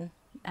engine,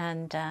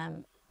 and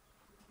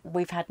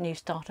we've had new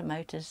starter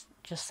motors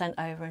just sent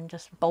over and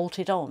just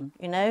bolted on,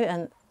 you know,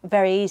 and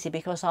very easy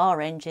because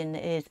our engine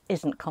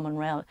isn't common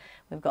rail.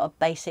 We've got a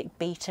basic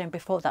beta, and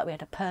before that we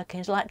had a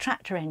Perkins, like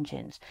tractor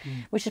engines,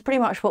 which is pretty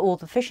much what all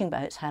the fishing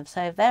boats have.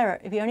 So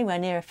if you're anywhere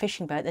near a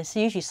fishing boat, there's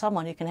usually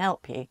someone who can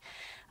help you.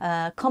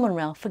 Common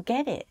rail,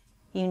 forget it.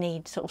 You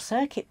need sort of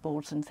circuit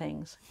boards and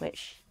things,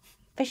 which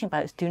fishing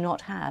boats do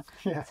not have.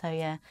 Yeah. So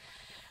yeah,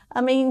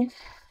 I mean,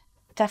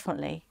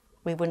 definitely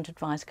we wouldn't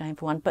advise going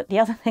for one. But the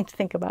other thing to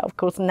think about, of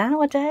course,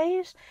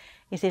 nowadays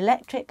is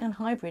electric and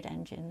hybrid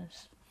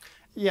engines.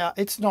 Yeah,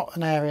 it's not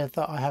an area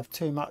that I have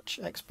too much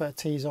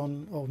expertise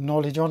on or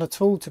knowledge on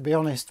at all, to be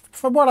honest.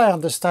 From what I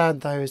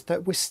understand, though, is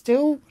that we're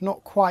still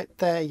not quite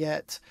there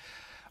yet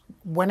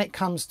when it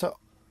comes to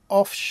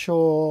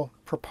offshore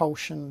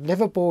propulsion,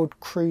 liveaboard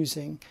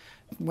cruising.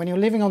 When you're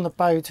living on the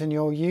boat and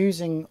you're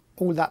using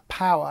all that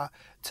power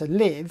to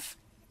live,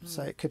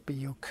 so it could be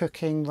your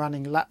cooking,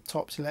 running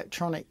laptops,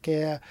 electronic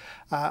gear,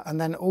 and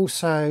then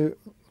also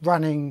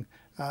running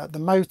the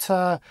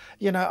motor,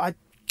 you know,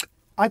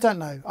 I don't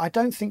know. I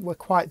don't think we're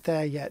quite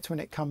there yet when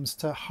it comes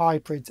to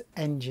hybrid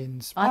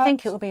engines. I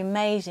think it will be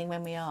amazing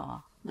when we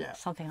are. Yeah. That's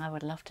something I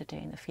would love to do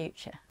in the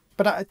future.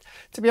 But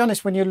to be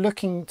honest, when you're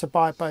looking to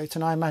buy a boat,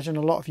 and I imagine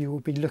a lot of you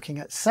will be looking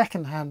at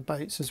second-hand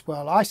boats as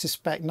well, I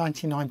suspect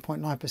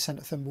 99.9%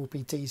 of them will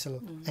be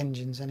diesel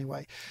engines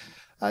anyway.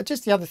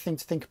 Just the other thing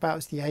to think about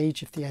is the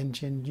age of the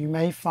engine. You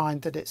may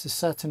find that it's a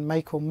certain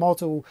make or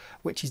model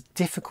which is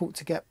difficult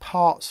to get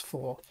parts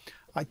for.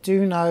 I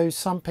do know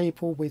some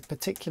people with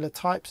particular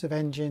types of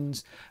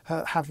engines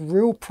have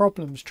real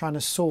problems trying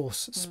to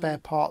source spare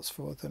parts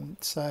for them.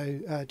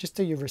 So just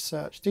do your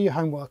research, do your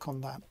homework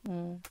on that.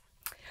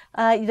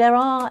 There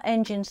are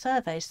engine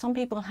surveys. Some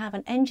people have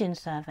an engine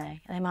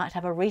survey. They might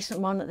have a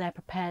recent one that they're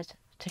prepared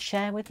to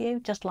share with you,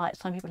 just like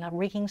some people have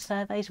rigging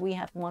surveys. We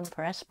have one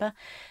for Esper,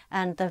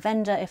 and the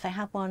vendor, if they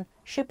have one,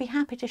 should be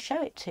happy to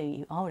show it to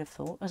you, I would have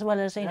thought, as well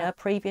as, you know, a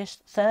previous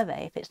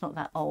survey if it's not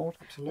that old.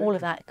 Absolutely. All of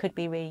that could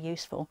be really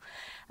useful.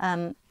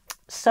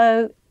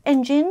 So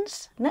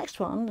engines, next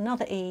one,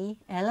 another E,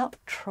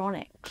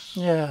 electronics.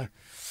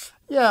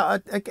 Yeah,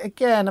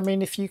 again, I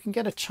mean, if you can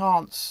get a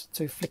chance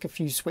to flick a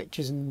few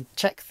switches and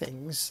check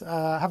things,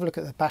 have a look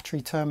at the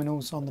battery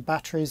terminals on the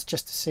batteries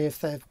just to see if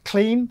they're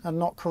clean and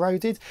not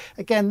corroded.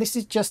 Again, this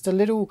is just a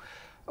little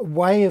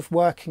way of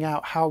working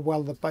out how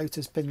well the boat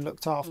has been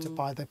looked after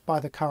by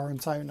the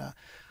current owner.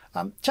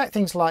 Check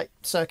things like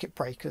circuit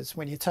breakers.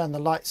 When you turn the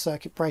light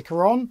circuit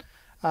breaker on,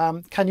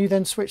 can you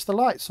then switch the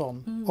lights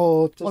on?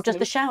 Or does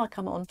the shower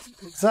come on?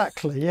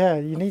 Exactly, yeah.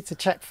 You need to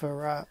check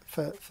for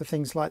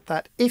things like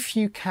that if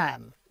you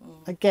can.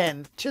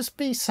 Again, just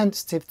be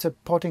sensitive to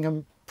prodding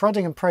and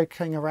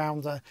poking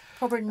around a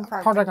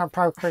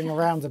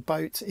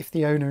boat if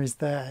the owner is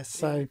there.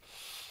 So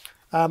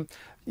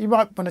you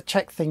might want to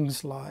check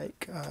things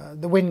like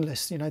the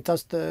windlass. You know,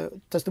 does the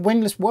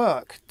windlass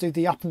work? Do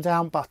the up and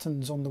down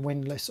buttons on the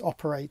windlass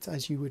operate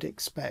as you would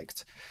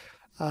expect?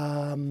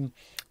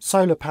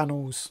 Solar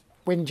panels,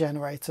 wind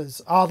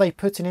generators, are they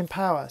putting in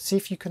power? See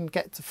if you can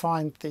get to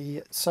find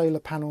the solar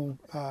panel,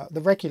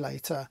 the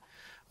regulator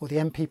or the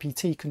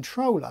MPPT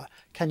controller.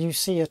 Can you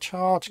see a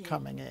charge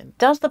coming in?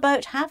 Does the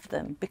boat have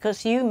them?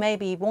 Because you may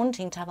be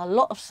wanting to have a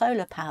lot of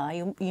solar power.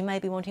 You may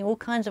be wanting all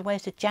kinds of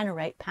ways to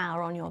generate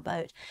power on your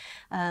boat.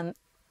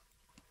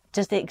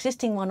 Does the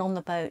existing one on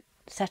the boat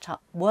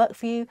setup work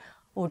for you?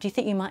 Or do you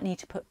think you might need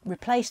to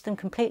replace them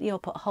completely or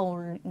put a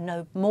whole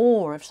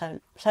more of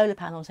solar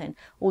panels in?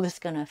 All this is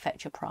going to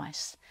affect your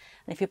price.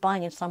 And if you're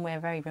buying in somewhere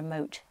very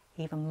remote,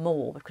 even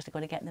more, because they've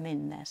got to get them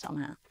in there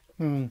somehow.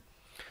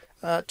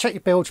 Check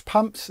your bilge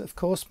pumps, of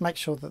course, make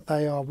sure that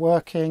they are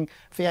working.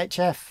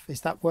 VHF,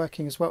 is that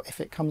working as well?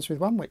 If it comes with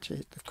one, which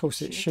of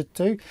course it should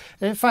do.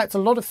 And in fact, a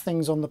lot of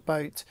things on the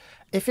boat,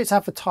 if it's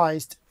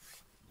advertised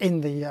in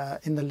the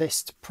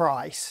list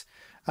price,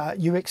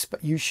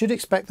 you should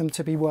expect them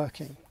to be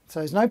working. So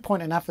there's no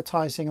point in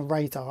advertising a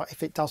radar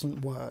if it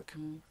doesn't work,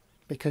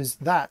 because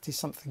that is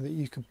something that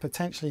you could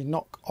potentially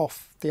knock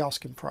off the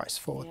asking price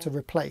for to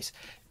replace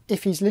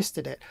if he's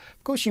listed it.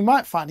 Of course, you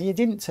might find he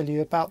didn't tell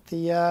you about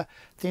the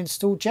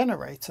installed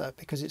generator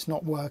because it's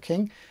not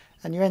working,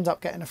 and you end up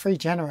getting a free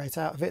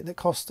generator out of it that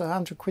costs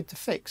 £100 to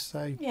fix.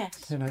 So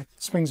yes, you know,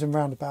 swings and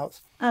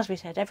roundabouts. As we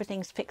said,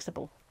 everything's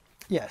fixable.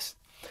 Yes.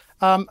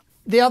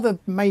 The other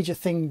major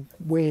thing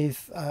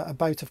with a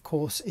boat, of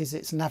course, is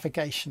its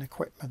navigation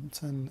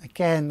equipment. And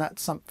again,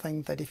 that's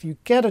something that if you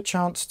get a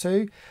chance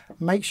to,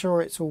 make sure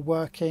it's all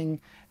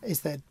working.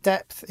 Is there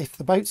depth? If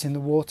the boat's in the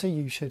water,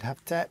 you should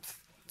have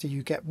depth. Do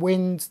you get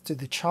wind? Do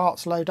the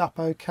charts load up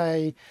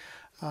okay?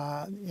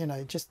 You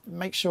know, just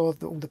make sure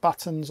that all the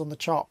buttons on the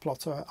chart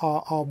plotter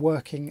are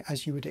working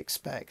as you would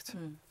expect.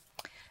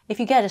 If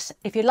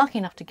you're lucky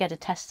enough to get a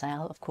test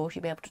sail, of course,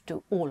 you'll be able to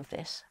do all of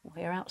this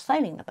while you're out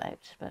sailing the boat.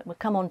 But we'll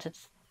come on to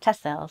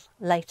test sails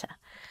later.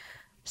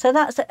 So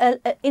that's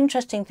an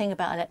interesting thing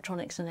about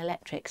electronics and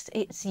electrics.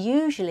 It's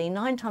usually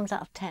 9 times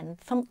out of 10,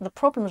 the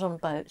problems on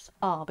boats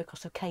are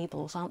because of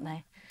cables, aren't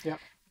they? Yeah.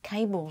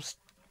 Cables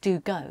do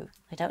go.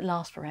 They don't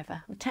last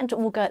forever. They tend to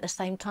all go at the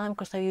same time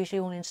because they're usually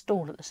all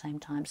installed at the same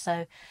time.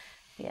 So,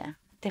 yeah,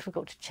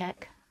 difficult to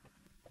check.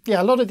 Yeah,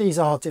 a lot of these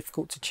are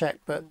difficult to check,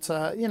 but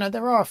you know,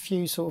 there are a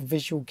few sort of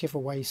visual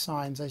giveaway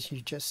signs as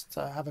you just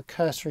have a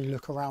cursory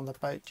look around the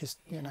boat. Just,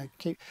 you know,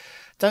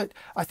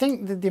 I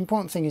think the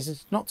important thing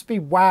is not to be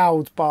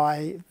wowed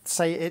by,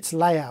 say, its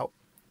layout.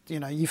 You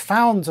know, you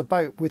found a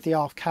boat with the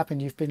aft cabin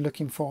you've been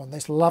looking for and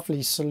this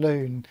lovely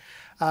saloon,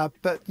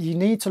 but you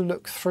need to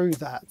look through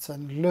that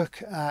and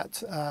look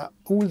at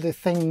all the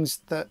things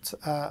that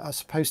are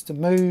supposed to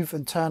move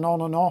and turn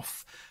on and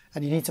off.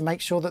 And you need to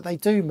make sure that they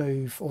do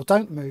move or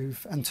don't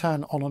move and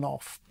turn on and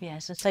off.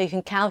 Yes, and so you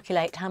can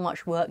calculate how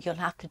much work you'll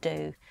have to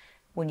do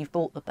when you've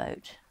bought the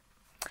boat.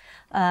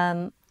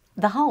 The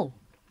hull.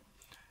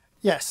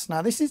 Yes,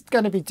 now this is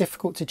going to be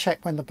difficult to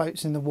check when the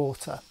boat's in the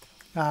water.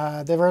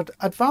 There are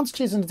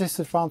advantages and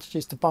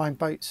disadvantages to buying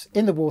boats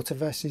in the water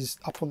versus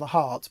up on the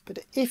hard.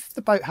 But if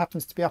the boat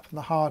happens to be up on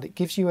the hard, it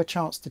gives you a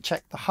chance to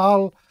check the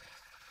hull.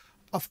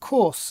 Of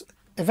course,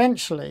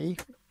 eventually,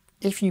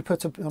 if you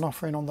put an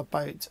offer in on the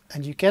boat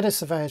and you get a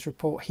surveyor's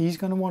report, he's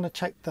going to want to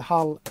check the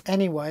hull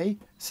anyway.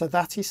 So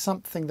that is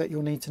something that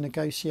you'll need to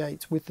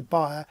negotiate with the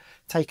buyer,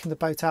 taking the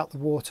boat out the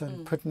water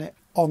and putting it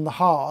on the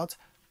hard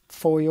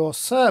for your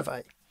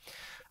survey.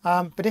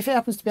 But if it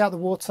happens to be out the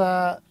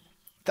water,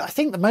 I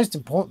think the most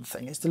important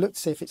thing is to look to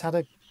see if it's had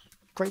a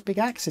great big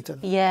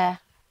accident. Yeah,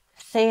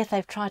 see if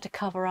they've tried to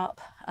cover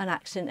up an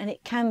accident, and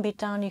it can be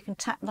done. You can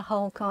tap the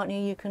hull, can't you?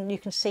 You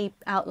can see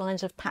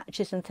outlines of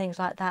patches and things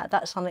like that.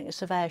 That's something the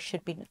surveyor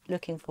should be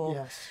looking for.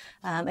 Yes.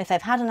 If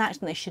they've had an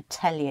accident, they should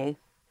tell you,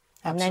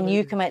 and then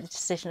you can make the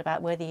decision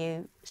about whether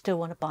you still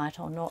want to buy it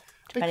or not,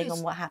 depending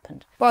on what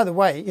happened. By the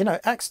way, you know,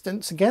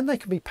 accidents, again, they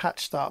can be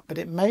patched up, but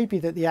it may be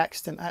that the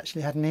accident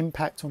actually had an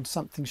impact on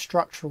something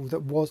structural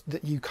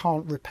that you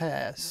can't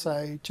repair.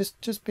 So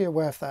just be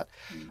aware of that.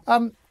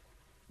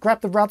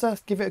 Grab the rudder,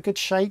 give it a good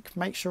shake,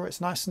 make sure it's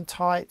nice and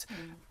tight.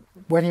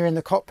 When you're in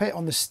the cockpit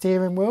on the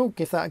steering wheel,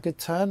 give that a good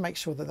turn, make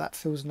sure that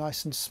feels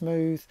nice and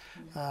smooth.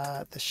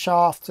 The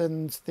shaft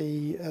and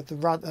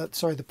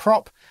the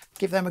prop,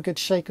 give them a good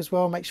shake as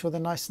well, make sure they're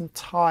nice and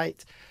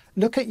tight.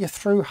 Look at your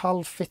through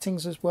hull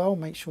fittings as well,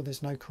 make sure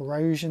there's no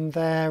corrosion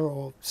there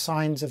or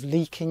signs of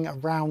leaking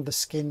around the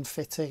skin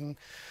fitting.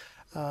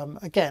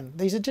 Again,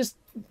 these are just,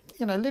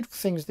 you know, little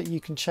things that you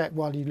can check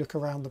while you look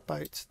around the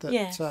boat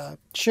that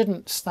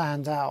shouldn't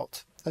stand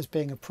out as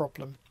being a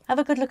problem. have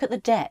a good look at the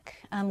deck.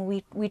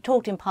 We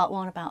talked in part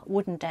 1 about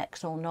wooden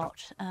decks or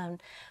not.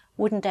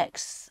 Wooden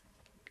decks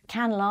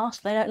can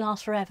last, they don't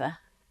last forever.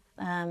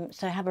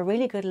 So have a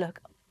really good look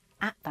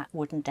at that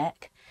wooden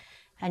deck,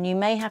 and you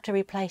may have to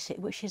replace it,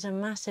 which is a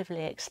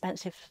massively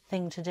expensive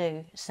thing to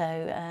do.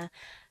 So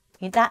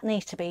that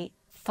needs to be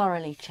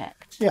thoroughly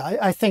checked. Yeah,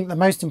 I think the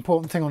most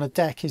important thing on a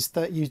deck is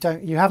that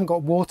you haven't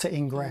got water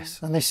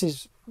ingress, and this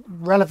is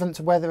relevant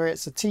to whether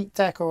it's a teak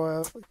deck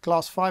or a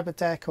glass fibre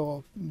deck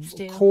or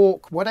Steel.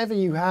 cork, whatever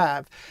you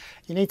have.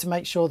 You need to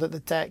make sure that the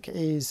deck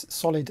is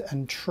solid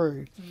and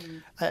true.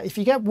 If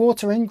you get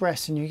water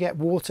ingress and you get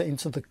water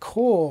into the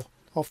core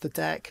of the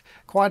deck,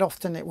 quite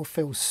often it will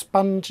feel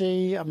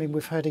spongy. I mean,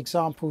 we've heard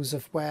examples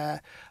of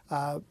where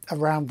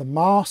around the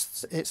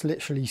masts it's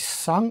literally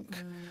sunk.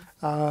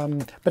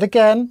 But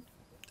again,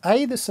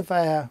 A, the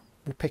surveyor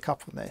will pick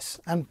up on this,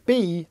 and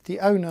B, the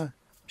owner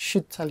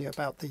should tell you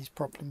about these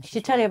problems.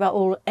 Should tell you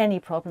about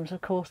any problems,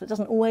 of course. It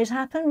doesn't always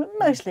happen.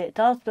 Mostly it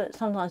does, but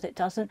sometimes it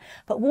doesn't.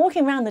 But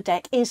walking around the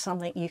deck is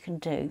something you can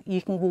do.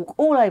 You can walk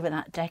all over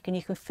that deck and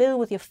you can feel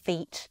with your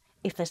feet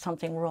if there's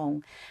something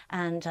wrong.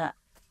 And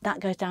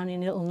that goes down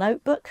in a little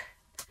notebook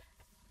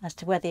as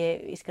to whether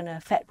it's going to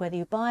affect whether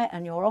you buy it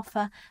and your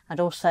offer, and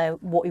also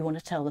what you want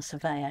to tell the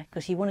surveyor,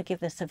 because you want to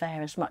give the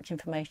surveyor as much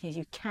information as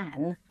you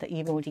can that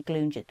you've already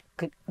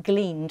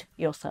gleaned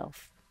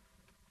yourself.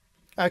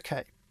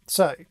 Okay,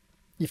 so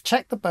you've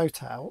checked the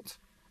boat out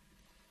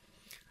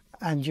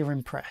and you're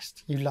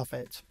impressed. You love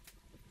it.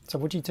 So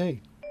what do you do?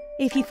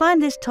 If you find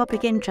this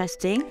topic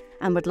interesting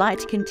and would like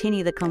to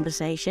continue the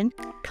conversation,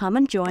 come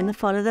and join the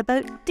Follow the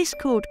Boat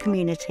Discord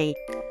community.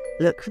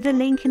 Look for the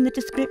link in the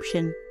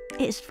description.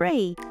 It's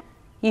free.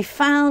 You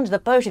found the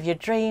boat of your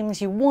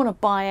dreams, you want to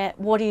buy it.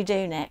 What do you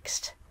do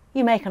next?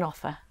 You make an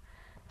offer.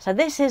 So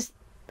this is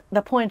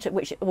the point at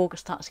which it all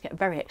starts to get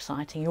very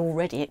exciting. You're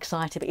already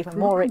excited, but even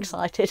more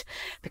excited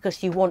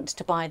because you want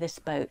to buy this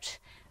boat.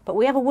 But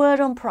we have a word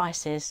on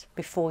prices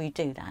before you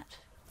do that.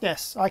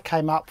 Yes, I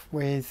came up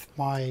with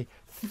my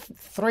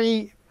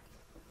 3,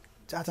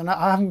 I don't know,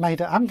 I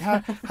haven't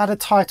had a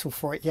title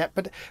for it yet,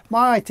 but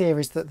my idea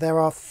is that there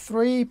are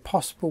 3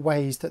 possible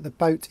ways that the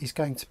boat is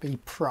going to be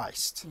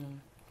priced.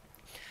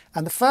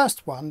 And the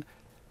first one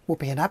will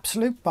be an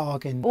absolute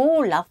bargain. Oh,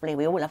 lovely.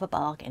 We all love a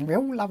bargain. We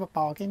all love a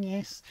bargain,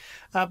 yes.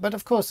 But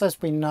of course,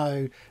 as we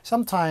know,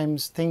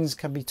 sometimes things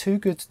can be too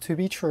good to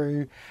be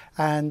true.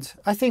 And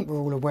I think we're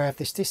all aware of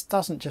this. This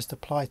doesn't just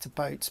apply to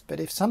boats.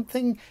 But if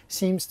something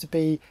seems to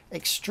be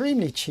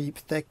extremely cheap,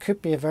 there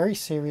could be a very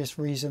serious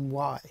reason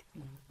why.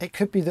 It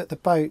could be that the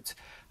boat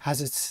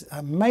has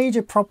a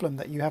major problem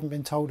that you haven't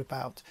been told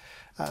about.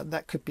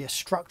 That could be a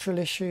structural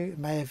issue.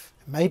 It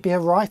may be a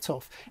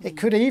write-off. It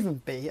could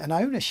even be an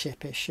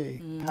ownership issue.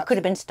 It could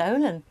have been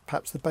stolen.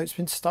 Perhaps the boat's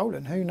been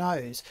stolen, who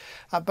knows.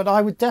 But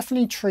I would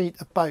definitely treat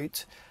a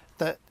boat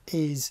that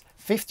is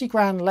 50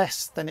 grand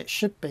less than it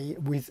should be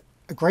with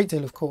a great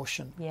deal of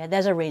caution. Yeah,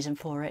 there's a reason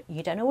for it.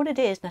 You don't know what it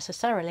is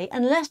necessarily,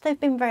 unless they've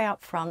been very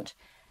upfront.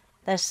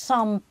 There's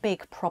some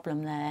big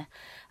problem there.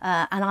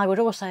 And I would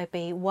also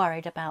be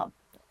worried about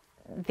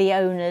the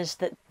owners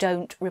that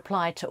don't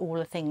reply to all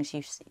the things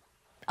you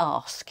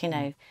ask, you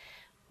know.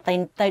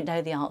 They don't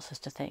know the answers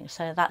to things,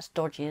 so that's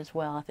dodgy as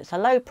well. If it's a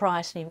low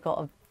price and you've got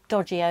a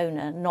dodgy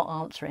owner not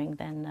answering,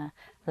 then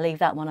leave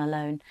that one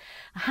alone.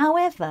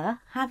 However,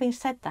 having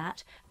said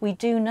that, we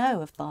do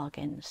know of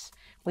bargains.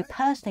 We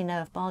personally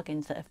know of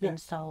bargains that have been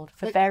sold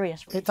for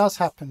various reasons. It does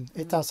happen.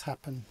 It does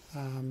happen.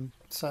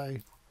 So,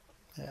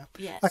 yeah.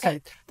 Yes.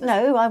 Okay.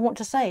 No, I want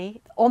to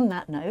say on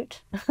that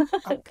note,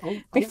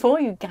 before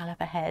you gallop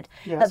ahead,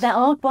 that there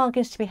are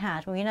bargains to be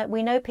had.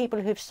 We know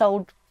people who've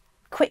sold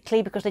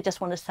quickly because they just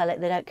want to sell it.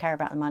 They don't care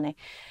about the money.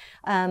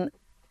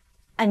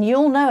 And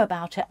you'll know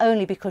about it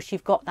only because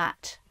you've got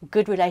that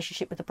good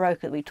relationship with the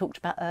broker that we talked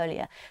about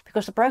earlier,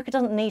 because the broker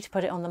doesn't need to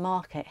put it on the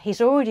market. He's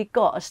already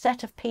got a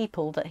set of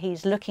people that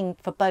he's looking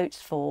for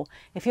boats for.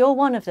 If you're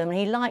one of them and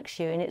he likes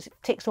you and it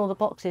ticks all the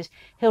boxes,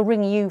 he'll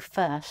ring you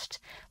first.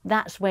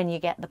 That's when you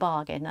get the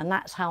bargain, and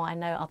that's how I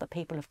know other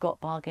people have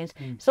got bargains.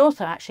 It's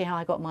also actually how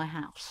I got my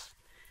house.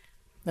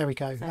 There we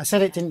go. So, I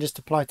said it didn't just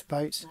apply to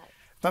boats. No.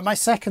 But my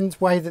second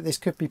way that this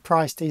could be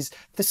priced is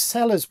the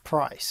seller's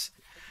price.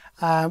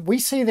 We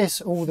see this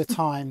all the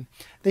time.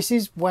 This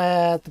is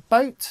where the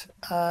boat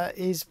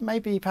is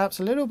maybe perhaps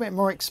a little bit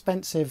more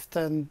expensive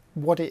than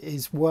what it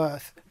is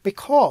worth,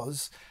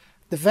 because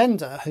the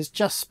vendor has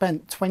just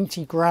spent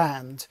 20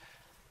 grand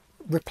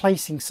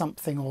replacing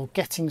something or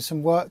getting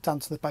some work done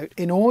to the boat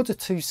in order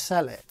to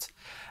sell it.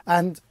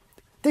 And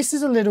this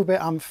is a little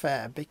bit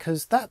unfair,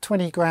 because that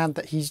 20 grand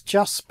that he's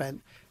just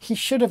spent, he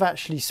should have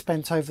actually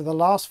spent over the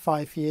last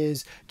 5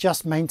 years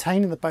just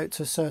maintaining the boat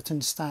to a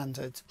certain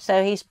standard.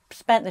 So he's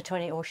spent the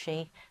 20, or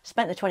she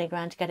spent the 20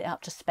 grand to get it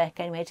up to spec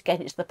anyway, to get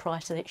it to the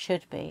price that it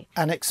should be.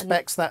 And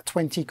expects that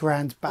 20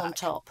 grand back. On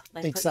top.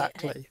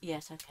 Exactly.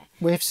 Yes, okay.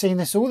 We've seen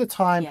this all the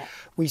time. Yeah.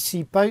 We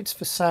see boats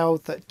for sale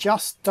that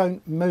just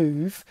don't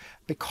move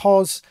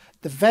because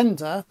the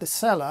vendor, the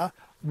seller,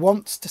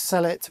 wants to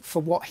sell it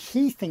for what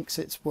he thinks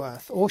it's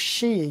worth, or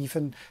she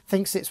even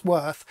thinks it's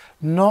worth,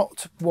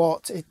 not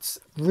what it's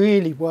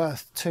really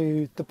worth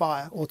to the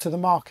buyer or to the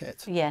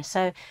market. Yeah,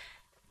 so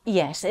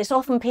yes, it's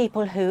often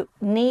people who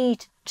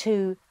need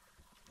to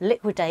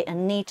liquidate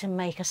and need to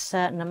make a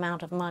certain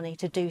amount of money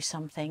to do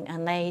something,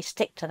 and they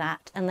stick to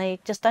that and they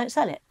just don't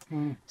sell it.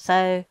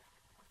 So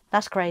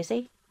that's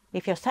crazy.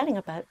 If you're selling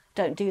a boat,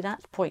 don't do that.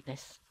 It's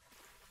pointless.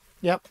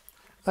 Yep.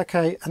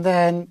 Okay, and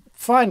then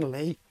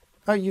finally,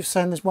 oh, you're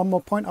saying there's one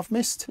more point I've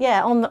missed?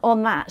 Yeah,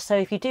 on that. So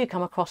if you do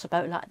come across a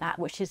boat like that,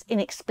 which is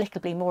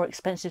inexplicably more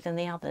expensive than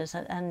the others,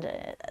 and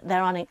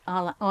they're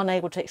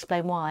unable to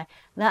explain why,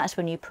 that's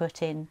when you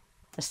put in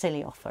the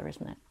silly offer,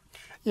 isn't it?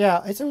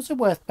 Yeah, it's also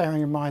worth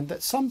bearing in mind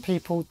that some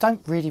people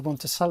don't really want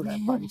to sell their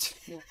boat.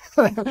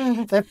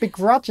 They've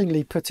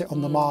begrudgingly put it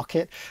on the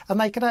market, and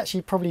they could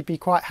actually probably be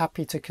quite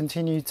happy to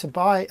continue to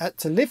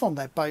to live on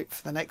their boat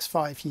for the next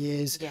 5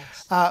 years,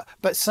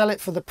 but sell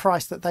it for the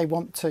price that they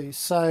want to.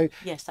 So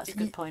yes, that's a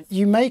good point.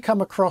 You may come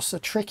across a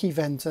tricky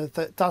vendor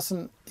that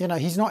doesn't,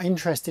 he's not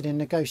interested in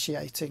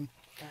negotiating.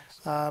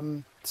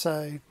 Yes.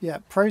 So yeah,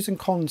 pros and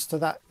cons to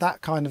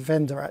that kind of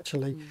vendor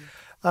actually.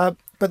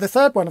 But the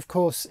third one, of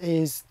course,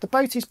 is the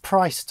boat is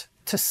priced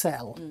to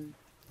sell.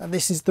 And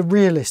this is the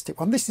realistic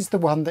one. This is the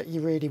one that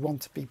you really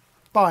want to be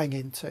buying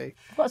into.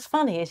 What's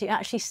funny is you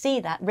actually see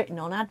that written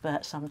on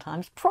adverts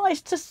sometimes.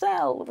 Priced to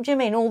sell. What do you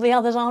mean? All the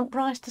others aren't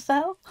priced to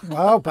sell?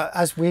 Well, but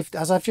as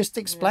I've just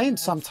explained,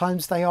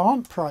 sometimes they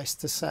aren't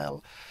priced to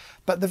sell.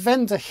 But the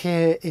vendor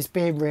here is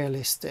being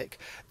realistic.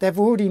 They've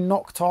already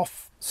knocked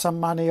off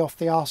some money off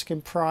the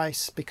asking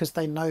price because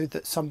they know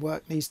that some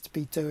work needs to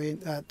be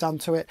done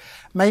to it.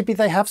 Maybe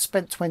they have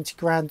spent 20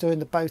 grand doing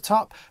the boat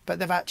up, but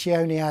they've actually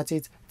only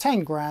added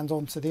 10 grand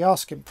onto the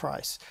asking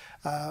price.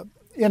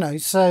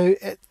 So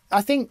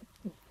I think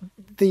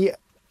the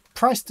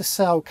price to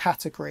sell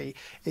category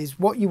is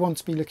what you want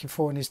to be looking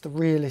for, and is the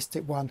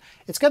realistic one.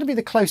 It's going to be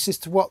the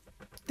closest to what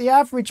the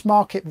average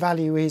market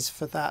value is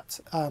for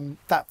that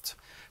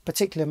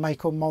particular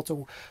make or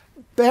model.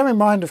 Bear in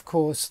mind, of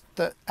course,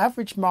 that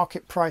average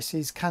market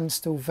prices can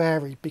still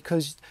vary,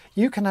 because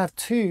you can have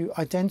two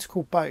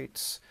identical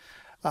boats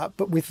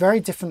but with very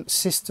different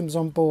systems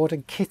on board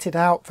and kitted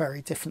out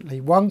very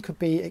differently. One could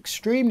be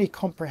extremely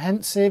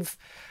comprehensive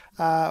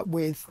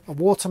with a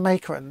water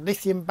maker and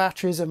lithium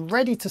batteries and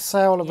ready to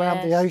sail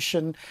around the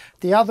ocean.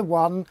 The other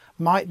one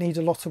might need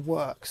a lot of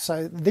work.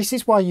 So this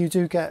is why you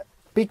do get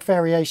big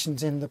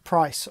variations in the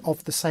price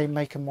of the same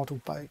make and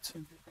model boat.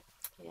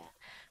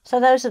 So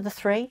those are the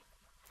three.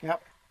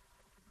 Yep.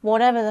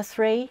 Whatever the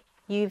three,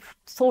 you've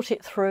thought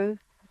it through.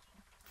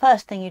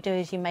 First thing you do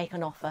is you make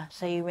an offer.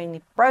 So you ring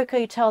the broker,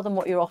 you tell them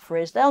what your offer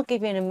is. They'll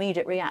give you an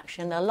immediate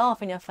reaction. They'll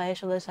laugh in your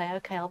face, or they'll say,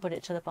 okay, I'll put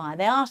it to the buyer.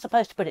 They are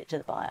supposed to put it to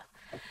the buyer.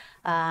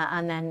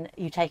 And then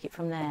you take it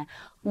from there.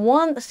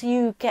 Once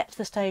you get to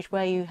the stage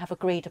where you have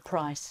agreed a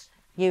price,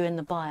 you and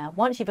the buyer,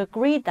 once you've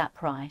agreed that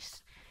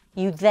price,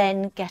 you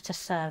then get a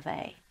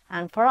survey.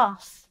 And for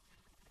us,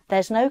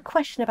 there's no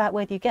question about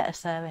whether you get a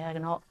survey or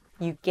not.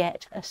 You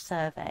get a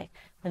survey.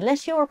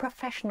 Unless you're a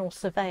professional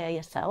surveyor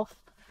yourself,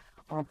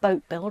 or a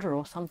boat builder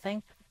or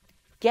something,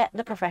 get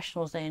the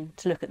professionals in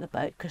to look at the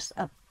boat, because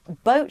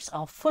boats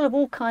are full of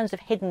all kinds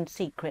of hidden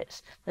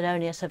secrets that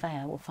only a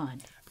surveyor will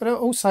find. But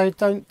also,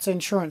 don't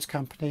insurance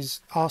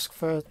companies ask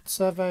for a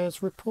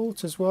surveyor's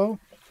report as well?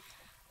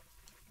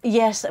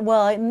 Yes,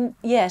 well,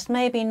 yes,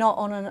 maybe not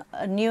on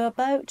a newer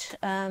boat.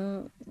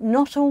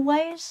 Not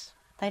always.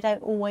 They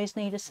don't always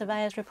need a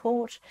surveyor's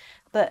report,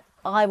 but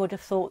I would have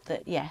thought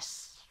that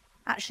yes.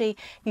 Actually,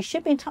 you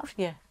should be in touch with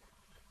your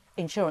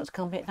insurance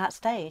company at that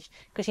stage,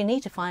 because you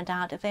need to find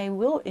out if they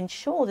will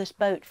insure this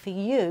boat for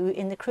you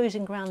in the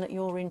cruising ground that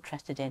you're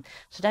interested in.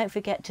 So don't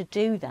forget to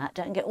do that.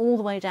 Don't get all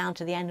the way down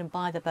to the end and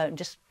buy the boat and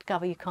just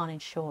discover you can't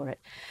insure it.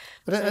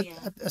 But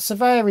a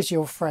surveyor is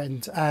your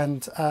friend,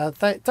 and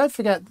don't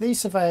forget,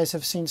 these surveyors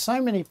have seen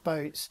so many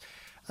boats.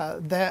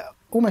 They're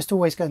almost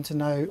always going to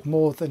know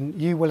more than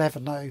you will ever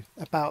know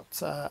about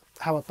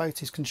how a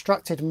boat is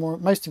constructed,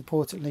 and most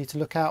importantly, to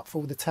look out for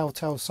all the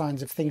telltale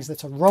signs of things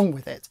that are wrong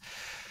with it.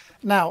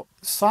 Now,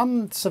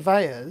 some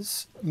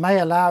surveyors may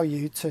allow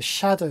you to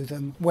shadow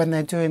them when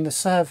they're doing the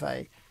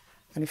survey.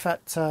 And in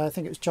fact, I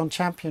think it was John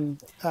Champion,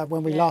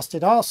 when we last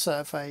did our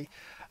survey,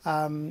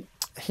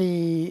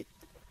 he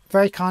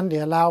very kindly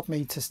allowed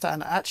me to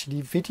stand and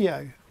actually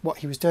video what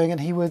he was doing,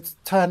 and he would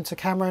turn to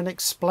camera and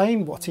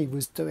explain what he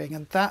was doing,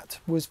 and that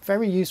was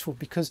very useful,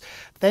 because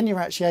then you're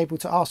actually able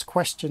to ask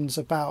questions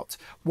about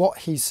what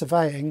he's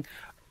surveying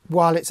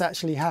while it's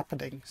actually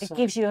happening. It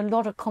gives you a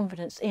lot of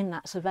confidence in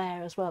that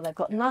surveyor as well. They've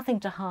got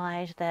nothing to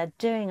hide. They're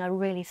doing a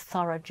really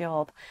thorough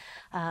job.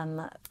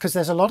 Because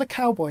there's a lot of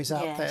cowboys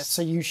out there,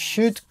 so you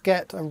should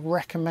get a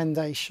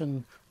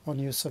recommendation on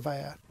your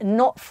surveyor.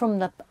 Not from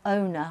the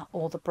owner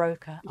or the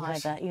broker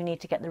Yes. either. You need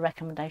to get the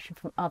recommendation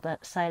from other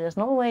sailors.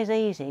 Not always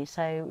easy,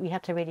 so you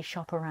have to really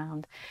shop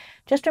around.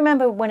 Just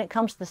remember when it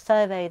comes to the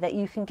survey that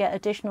you can get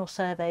additional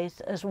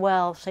surveys as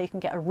well. So you can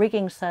get a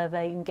rigging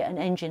survey, you can get an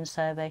engine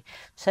survey.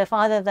 So if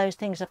either of those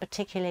things are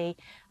particularly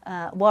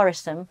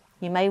worrisome,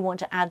 you may want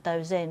to add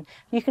those in.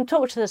 You can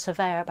talk to the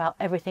surveyor about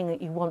everything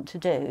that you want to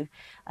do.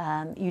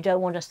 You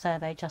don't want a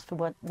survey just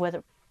for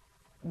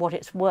what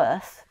it's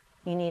worth.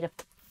 You need a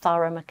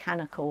thorough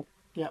mechanical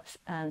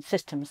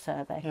system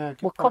survey. Yeah,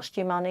 Will cost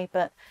you money,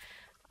 but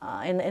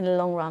in the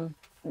long run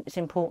it's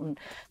important.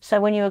 So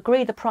when you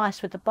agree the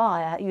price with the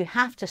buyer, you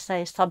have to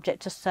say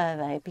subject to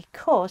survey,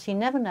 because you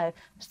never know,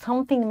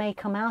 something may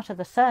come out of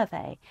the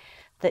survey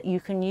that you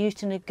can use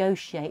to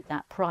negotiate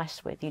that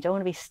price with. You don't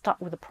want to be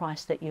stuck with the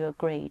price that you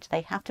agreed.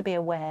 They have to be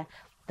aware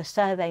the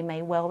survey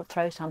may well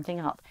throw something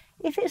up.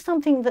 If it's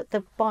something that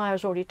the buyer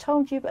has already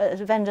told you,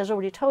 the vendor's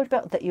already told you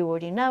about, that you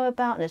already know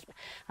about,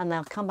 and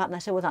they'll come back and they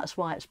say, well, that's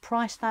why it's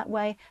priced that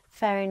way,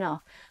 fair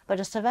enough. But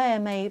a surveyor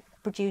may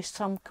produce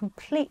some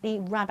completely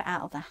rabbit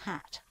out of the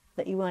hat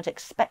that you weren't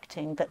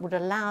expecting that would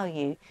allow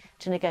you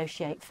to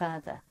negotiate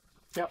further.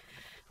 Yep.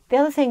 The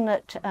other thing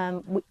that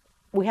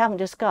we haven't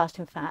discussed,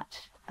 in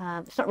fact,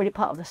 it's not really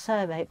part of the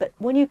survey, but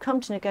when you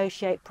come to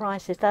negotiate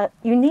prices, that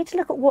you need to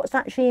look at what's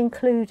actually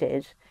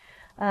included.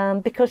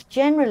 Because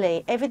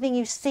generally everything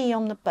you see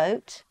on the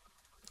boat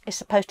is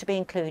supposed to be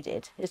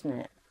included, isn't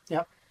it?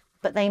 Yep.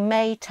 But they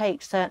may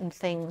take certain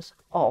things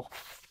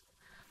off.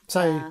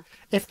 So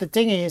if the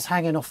dinghy is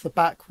hanging off the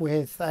back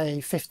with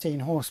a 15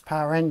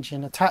 horsepower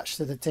engine attached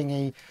to the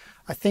dinghy,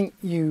 I think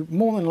you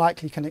more than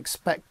likely can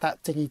expect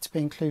that dinghy to be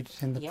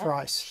included in the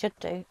price. Should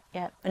do,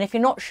 yeah. And if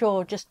you're not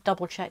sure, just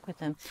double check with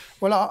them.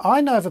 Well,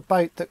 I know of a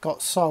boat that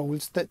got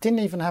sold that didn't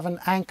even have an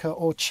anchor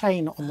or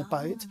chain on the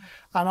boat,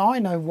 and I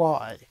know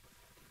why.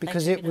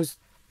 Because it was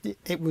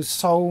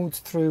sold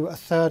through a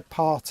third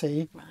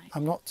party. Right.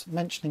 I'm not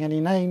mentioning any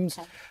names,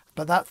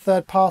 but that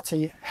third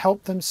party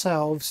helped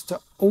themselves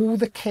to all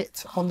the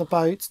kit on the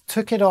boat,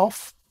 took it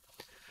off,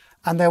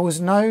 and there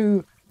was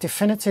no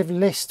definitive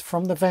list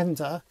from the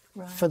vendor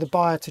for the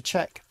buyer to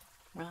check.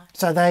 Right.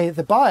 So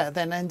the buyer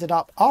then ended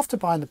up, after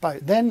buying the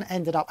boat,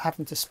 ended up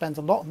having to spend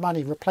a lot of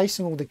money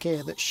replacing all the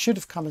gear that should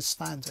have come as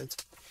standard.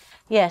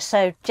 Yeah,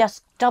 so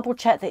just double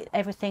check that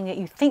everything that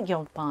you think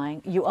you're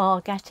buying, you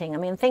are getting. I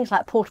mean, things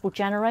like portable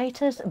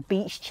generators,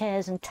 beach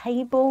chairs and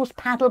tables,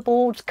 paddle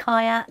boards,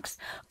 kayaks,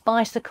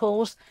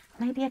 bicycles,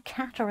 maybe a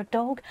cat or a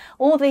dog.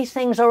 All these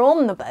things are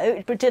on the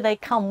boat, but do they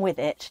come with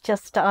it?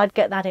 Just, I'd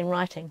get that in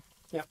writing.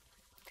 Yep.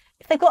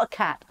 If they've got a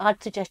cat,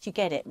 I'd suggest you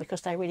get it,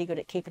 because they're really good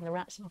at keeping the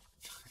rats off.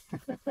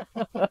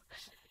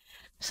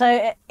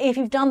 So if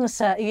you've done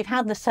you've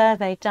had the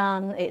survey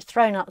done, it's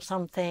thrown up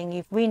something,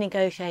 you've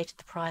renegotiated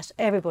the price,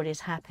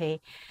 everybody's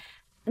happy.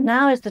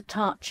 Now is the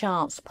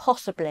chance,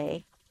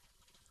 possibly,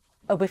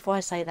 before I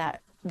say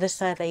that, the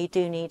survey you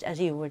do need, as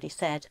you already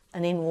said,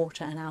 an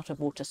in-water and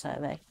out-of-water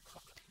survey.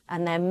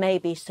 And there may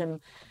be some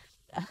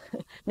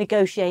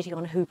negotiating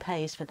on who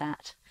pays for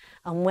that,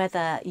 and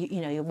whether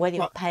whether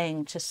you're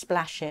paying to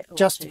splash it. Or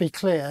just to be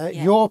clear,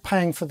 you're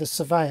paying for the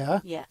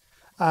surveyor. Yeah.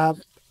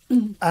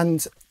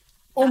 And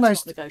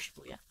almost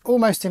negotiable,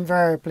 almost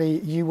invariably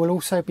you will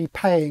also be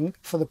paying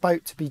for the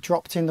boat to be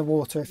dropped in the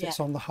water if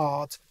it's on the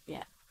hard.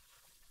 Yeah.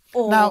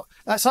 Now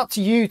that's up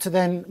to you to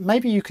then,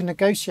 maybe you can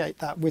negotiate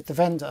that with the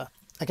vendor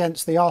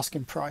against the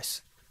asking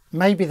price.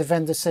 Maybe the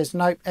vendor says,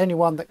 nope,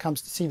 anyone that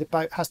comes to see the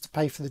boat has to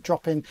pay for the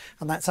drop in,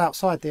 and that's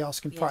outside the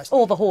asking price.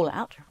 Or the haul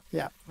out.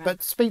 Yeah, right.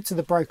 But speak to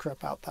the broker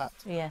about that.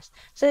 Yes.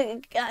 So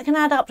it can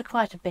add up to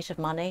quite a bit of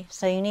money,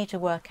 so you need to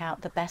work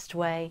out the best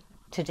way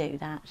to do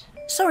that.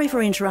 Sorry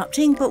for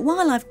interrupting, but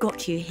while I've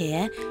got you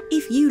here,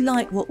 if you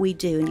like what we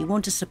do and you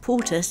want to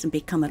support us and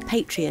become a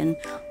Patreon,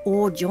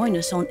 or join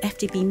us on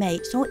FTB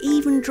Mates, or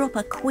even drop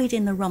a quid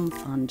in the rum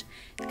fund,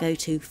 go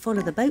to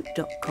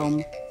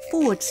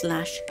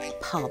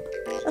followtheboat.com/pub.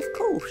 Of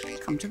course,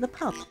 come to the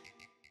pub.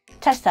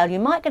 Test sail, you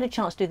might get a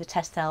chance to do the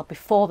test sail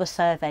before the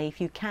survey if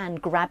you can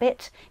grab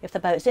it. If the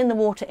boat's in the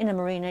water in a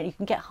marina, you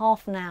can get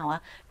half an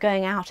hour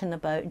going out in the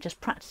boat and just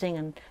practicing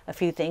and a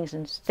few things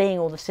and seeing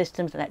all the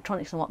systems,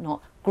 electronics and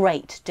whatnot.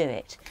 Great, do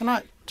it. Can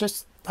I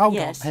just hold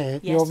on here?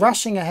 You're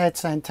rushing ahead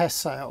saying test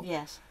sail.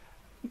 Yes.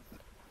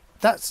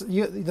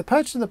 The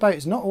purchase of the boat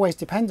is not always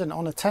dependent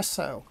on a test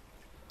sail.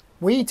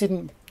 We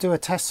didn't do a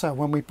test sail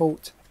when we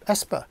bought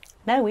Esper.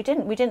 No, we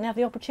didn't. We didn't have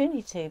the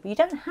opportunity to. But you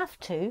don't have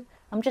to.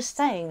 I'm just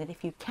saying that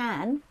if you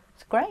can,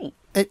 it's great.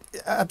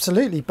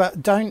 Absolutely,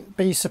 but don't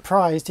be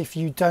surprised if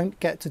you don't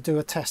get to do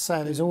a test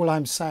sail, is all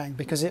I'm saying,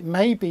 because it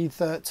may be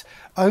that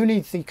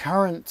only the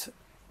current,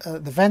 the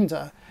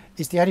vendor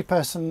is the only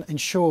person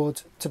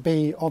insured to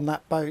be on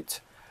that boat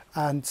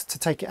and to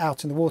take it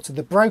out in the water.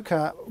 The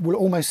broker will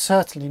almost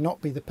certainly not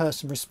be the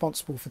person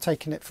responsible for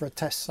taking it for a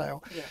test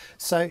sail. Yeah.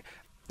 So.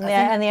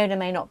 And the owner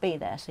may not be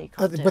there, so you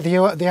can't but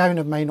the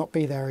owner may not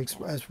be there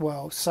as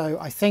well. So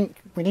I think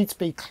we need to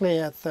be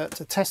clear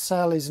that a test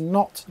sail is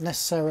not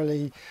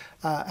necessarily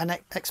an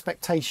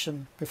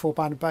expectation before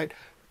buying a boat.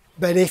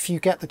 But if you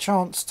get the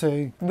chance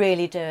to,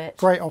 really do it.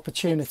 Great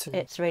opportunity.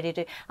 It's really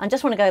do. I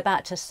just want to go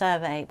back to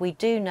survey. We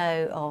do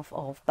know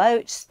of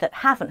boats that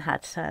haven't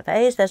had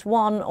surveys. There's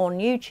one on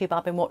YouTube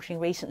I've been watching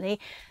recently.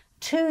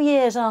 2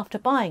 years after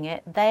buying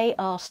it, they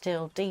are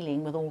still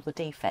dealing with all the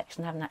defects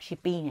and haven't actually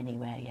been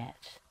anywhere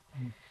yet.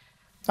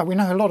 Oh, we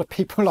know a lot of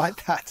people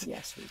like that.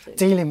 Yes, we do.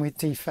 Dealing with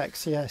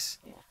defects, yes.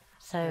 Yeah.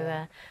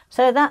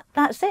 So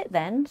that's it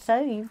then.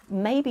 So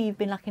maybe you've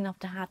been lucky enough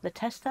to have the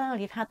test sale,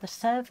 you've had the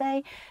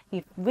survey,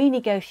 you've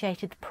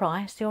renegotiated the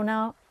price, you're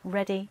now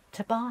ready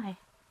to buy.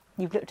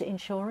 You've looked at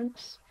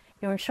insurance.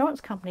 Your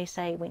insurance company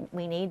say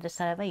we need the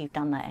survey. You've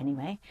done that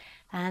anyway,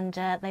 and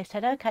they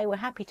said okay, we're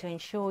happy to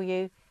insure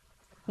you.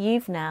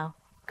 You've now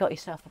got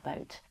yourself a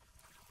boat.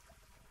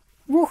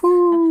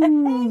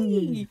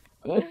 Woohoo!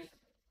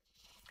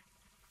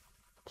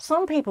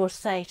 Some people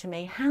say to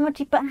me, how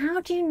do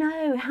you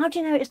know? How do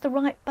you know it's the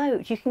right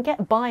boat? You can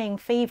get buying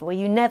fever where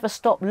you never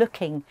stop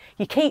looking.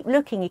 You keep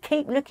looking, you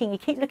keep looking, you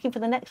keep looking for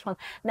the next one.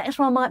 Next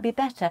one might be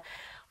better.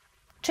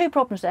 Two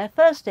problems there.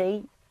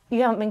 Firstly,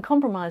 you haven't been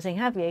compromising,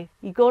 have you?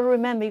 You've got to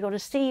remember, you've got to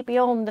see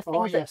beyond the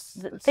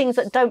things, things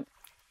that don't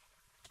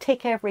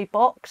tick every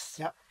box.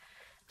 Yep.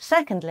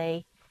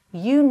 Secondly,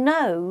 you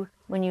know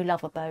when you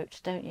love a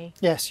boat, don't you?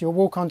 Yes, you'll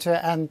walk onto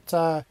it and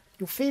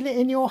you'll feel it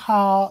in your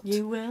heart.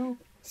 You will.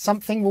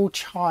 Something will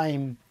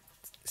chime.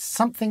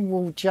 Something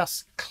will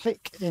just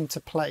click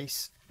into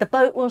place. The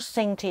boat will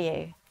sing to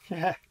you.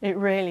 Yeah. It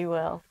really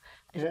will.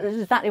 Yeah. It's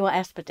exactly what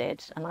Esper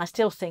did, and I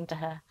still sing to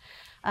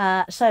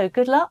her. So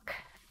good luck.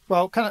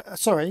 Well,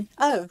 sorry.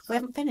 Oh, we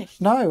haven't finished.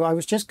 No, I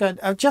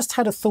just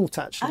had a thought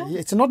actually. Oh.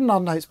 It's not in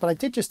our notes, but I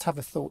did just have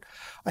a thought.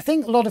 I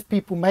think a lot of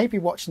people may be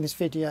watching this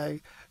video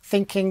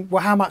thinking,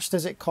 well, how much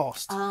does it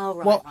cost? Oh,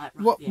 right,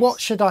 What yes.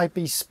 should I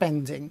be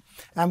spending?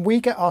 And we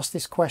get asked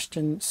this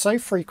question so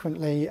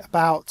frequently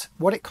about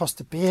what it costs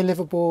to be a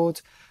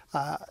liveaboard,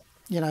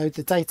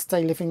 the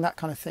day-to-day living, that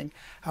kind of thing.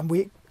 And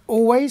we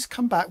always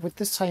come back with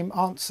the same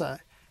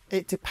answer.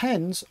 It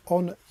depends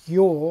on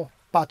your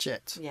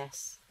budget.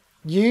 Yes.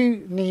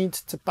 You need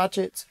to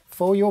budget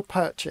for your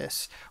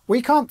purchase.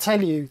 We can't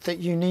tell you that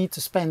you need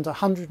to spend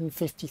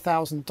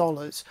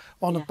 $150,000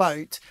 on a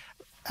boat,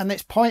 and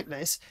it's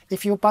pointless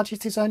if your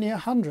budget is only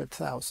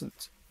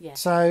 $100,000. Yes.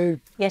 So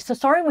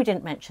sorry we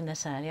didn't mention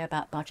this earlier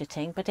about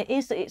budgeting, but it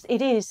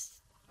is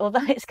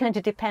although it's going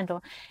to depend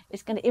on,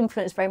 it's going to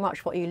influence very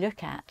much what you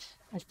look at.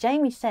 As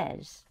Jamie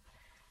says,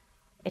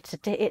 it's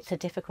a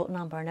difficult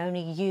number, and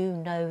only you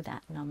know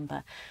that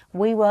number.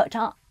 We worked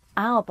out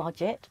our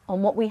budget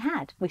on what we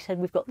had. We said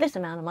we've got this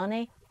amount of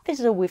money. This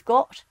is all we've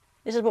got.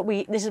 This is what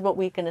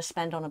we're going to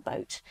spend on a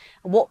boat.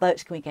 And what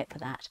boats can we get for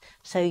that?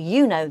 So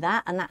you know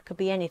that, and that could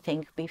be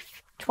anything. It could be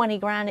 20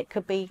 grand. It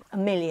could be $1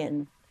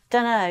 million.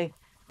 Don't know.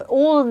 But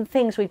all of the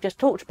things we've just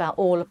talked about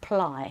all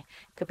apply.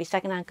 Could be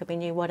second-hand, could be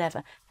new,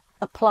 whatever.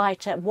 Apply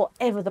to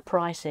whatever the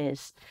price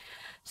is.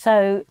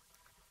 So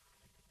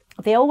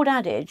the old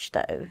adage,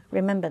 though,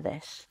 remember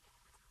this.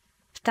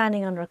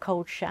 Standing under a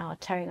cold shower,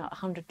 tearing out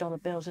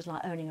 $100 bills is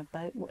like owning a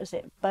boat. What is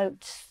it?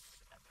 Boats,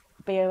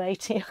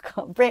 BO80. I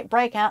can't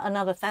break out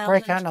another 1,000.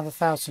 break out another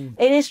 1,000.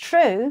 It is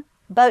true.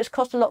 Boats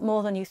cost a lot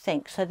more than you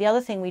think. So the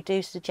other thing we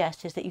do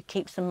suggest is that you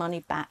keep some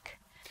money back.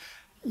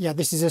 Yeah,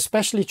 this is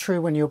especially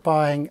true when you're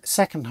buying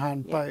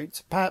second-hand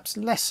boats. Perhaps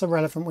less so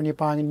relevant when you're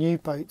buying a new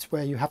boat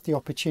where you have the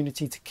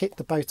opportunity to kit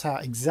the boat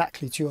out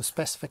exactly to your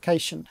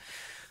specification.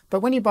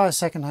 But when you buy a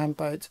second-hand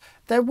boat,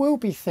 there will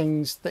be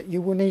things that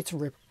you will need to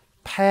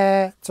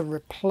repair, to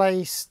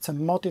replace, to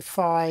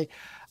modify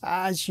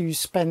as you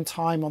spend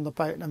time on the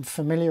boat and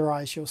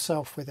familiarise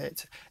yourself with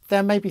it.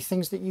 There may be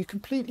things that you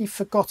completely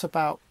forgot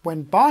about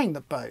when buying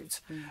the boat,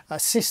 a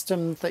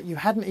system that you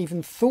hadn't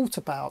even thought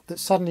about that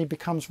suddenly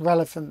becomes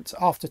relevant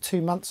after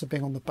 2 months of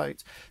being on the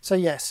boat. So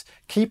yes,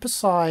 keep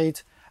aside,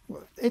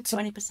 it's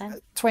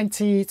 20%.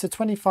 20 to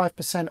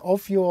 25%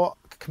 of your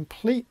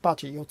complete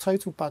budget, your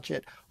total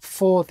budget,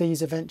 for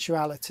these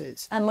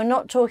eventualities. And we're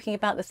not talking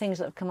about the things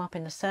that have come up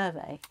in the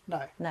survey.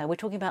 No. No, we're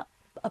talking about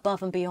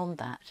above and beyond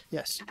that.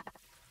 Yes.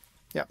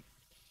 Yep.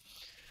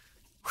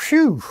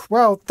 Phew.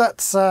 Well,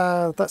 that's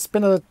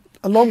been a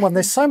long one.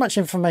 There's so much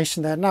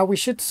information there. Now, we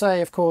should say,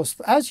 of course,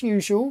 as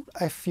usual,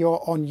 if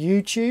you're on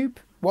YouTube,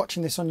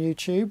 watching this on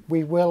YouTube,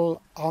 we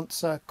will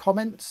answer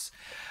comments.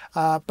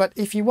 But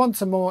if you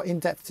want a more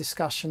in-depth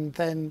discussion,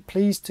 then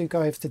please do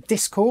go over to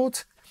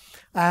Discord.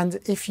 And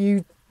if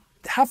you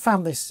have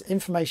found this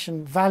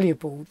information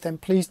valuable, then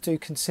please do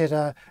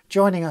consider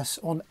joining us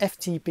on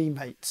FTB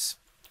Mates.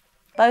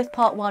 Both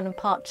part 1 and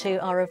part 2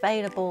 are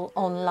available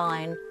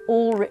online,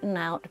 all written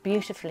out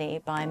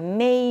beautifully by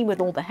me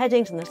with all the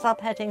headings and the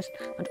subheadings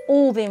and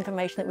all the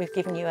information that we've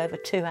given you over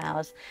 2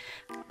 hours,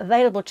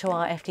 available to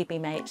our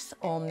FTB mates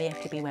on the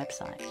FTB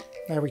website.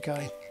 There we go.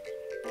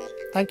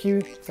 Thank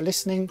you for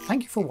listening.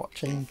 Thank you for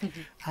watching.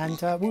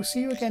 And we'll see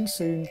you again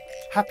soon.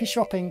 Happy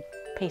shopping.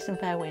 Peace and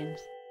fair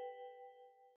winds.